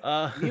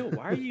 Neil,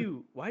 why do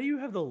you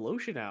have the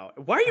lotion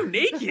out? Why are you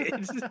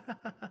naked?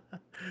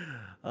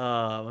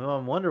 My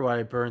mom wondered why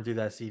I burned through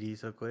that CD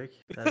so quick.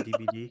 That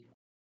DVD.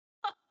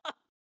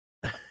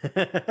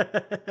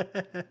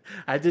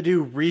 I had to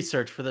do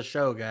research for the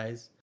show,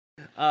 guys.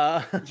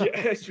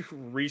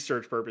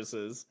 Research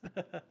purposes.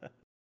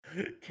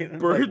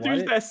 Burn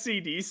through that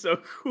CD so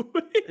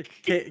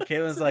quick.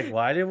 Caitlin's like,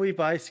 why did we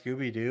buy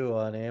Scooby-Doo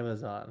on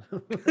Amazon?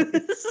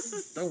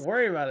 Don't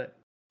worry about it.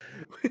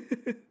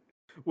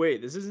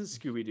 Wait, this isn't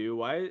Scooby-Doo.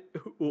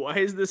 Why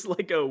is this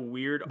like a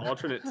weird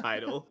alternate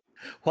title?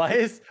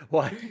 Why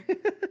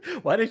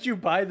did you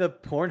buy the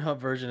Pornhub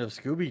version of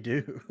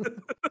Scooby-Doo?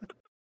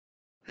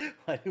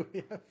 Why do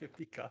we have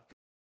 50 copies?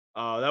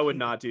 Oh, that would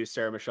not do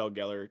Sarah Michelle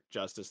Gellar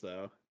justice,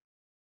 though.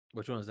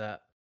 Which one is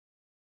that?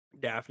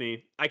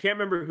 Daphne. I can't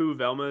remember who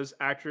Velma's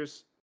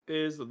actress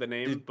is, the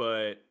name, dude,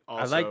 but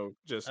also I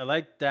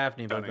like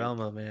Daphne, stunning. But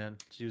Velma, man,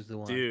 she was the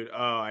one. Dude, oh,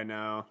 I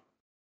know.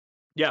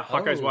 Yeah,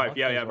 Hawkeye's wife.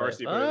 Yeah,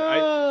 Varsity Blues.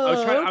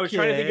 I was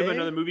trying to think of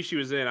another movie she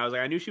was in. I was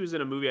like, I knew she was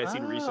in a movie I'd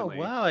seen recently.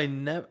 Wow,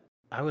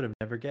 I would have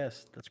never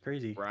guessed. That's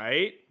crazy.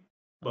 Right?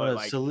 But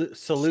like,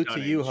 salute to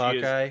you,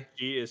 Hawkeye.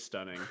 She is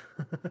stunning.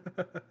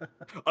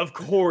 Of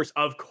course.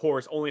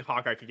 Only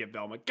Hawkeye could get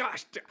Velma.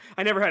 Gosh,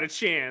 I never had a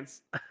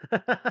chance.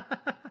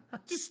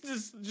 just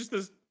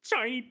this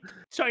tiny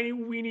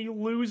weenie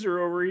loser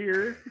over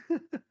here.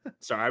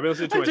 Sorry, I've been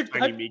listening to my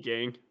Tiny Meat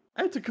Gang.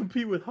 I have to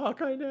compete with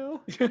Hawkeye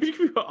now.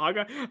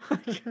 Hawkeye.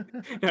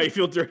 Now you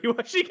feel dirty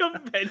watching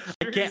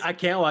Avengers. I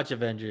can't watch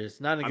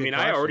Avengers. Not.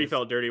 I already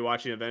felt dirty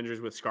watching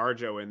Avengers with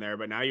ScarJo in there,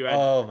 but now you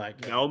add my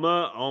God.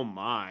 Velma. Oh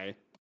my.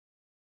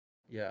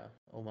 Yeah.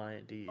 Oh my,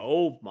 indeed.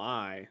 Oh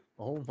my.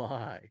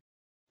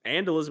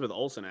 And Elizabeth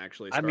Olsen,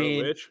 actually.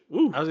 Witch.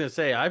 I was gonna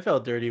say I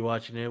felt dirty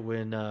watching it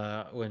when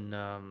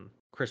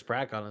Chris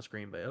Pratt got on the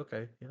screen, but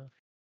okay, yeah.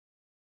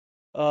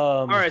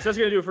 All right, so that's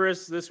gonna do it for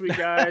us this week,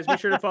 guys. Make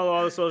sure to follow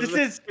all the socials.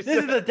 This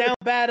is the down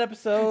bad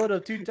episode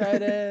of Two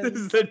Tight Ends.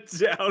 This is the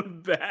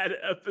down bad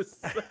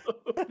episode.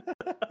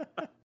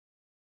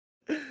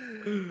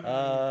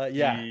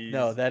 Yeah,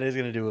 no, that is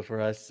gonna do it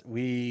for us.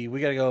 We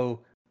gotta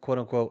go, quote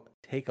unquote,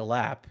 take a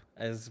lap,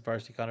 as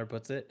Varsity Connor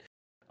puts it.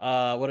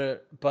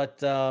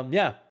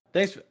 Yeah,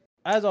 thanks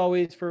as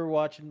always for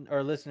watching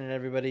or listening,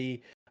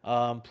 everybody.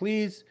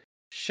 Please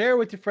share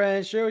with your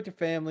friends, share with your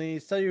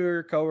families, tell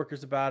your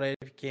coworkers about it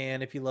if you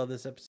can. If you love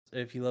this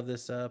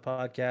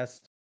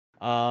podcast,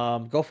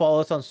 go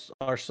follow us on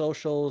our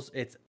socials.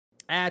 It's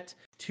at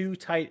Two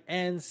Tight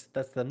Ends.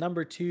 That's the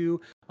number 2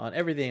 on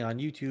everything on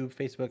YouTube,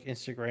 Facebook,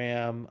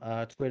 Instagram,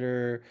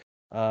 Twitter,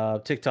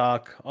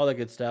 TikTok, all that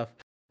good stuff.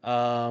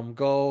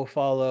 Go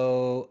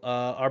follow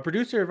our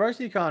producer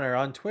Varsity Connor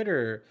on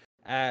Twitter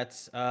at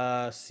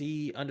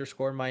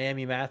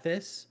C_Miami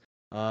Mathis.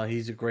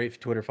 He's a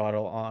great Twitter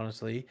follow,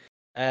 honestly.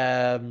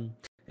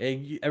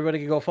 Everybody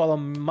can go follow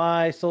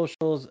my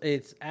socials.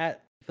 It's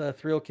at The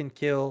Thrill Can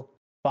Kill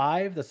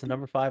 5. That's the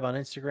number 5 on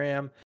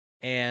Instagram,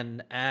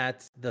 and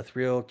at The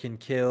Thrill Can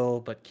Kill,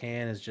 but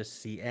can is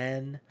just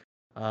CN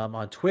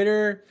on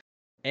Twitter.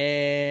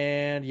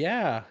 And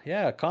yeah,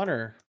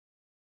 Connor,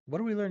 what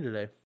did we learn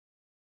today?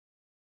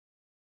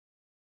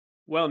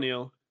 Well,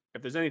 Neil,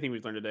 if there's anything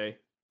we've learned today,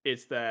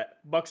 it's that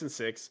Bucks and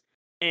 6,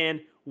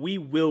 and we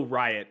will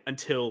riot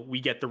until we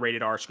get the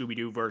rated R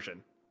Scooby-Doo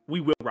version. We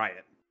will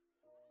riot.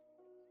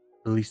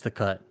 Release the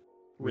cut.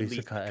 Release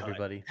the cut,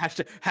 everybody.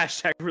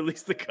 Hashtag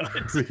release the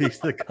cut. Release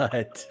the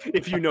cut.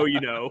 If you know, you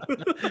know.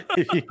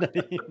 If you know,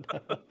 you know.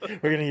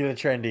 We're gonna get it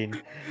trending.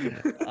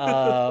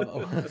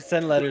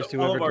 Send letters to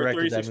whoever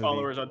directed that movie.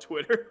 Followers on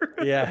Twitter.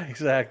 Yeah,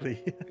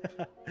 exactly.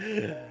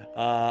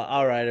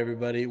 All right,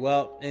 everybody.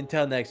 Well,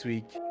 until next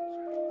week.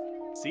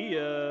 See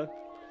ya.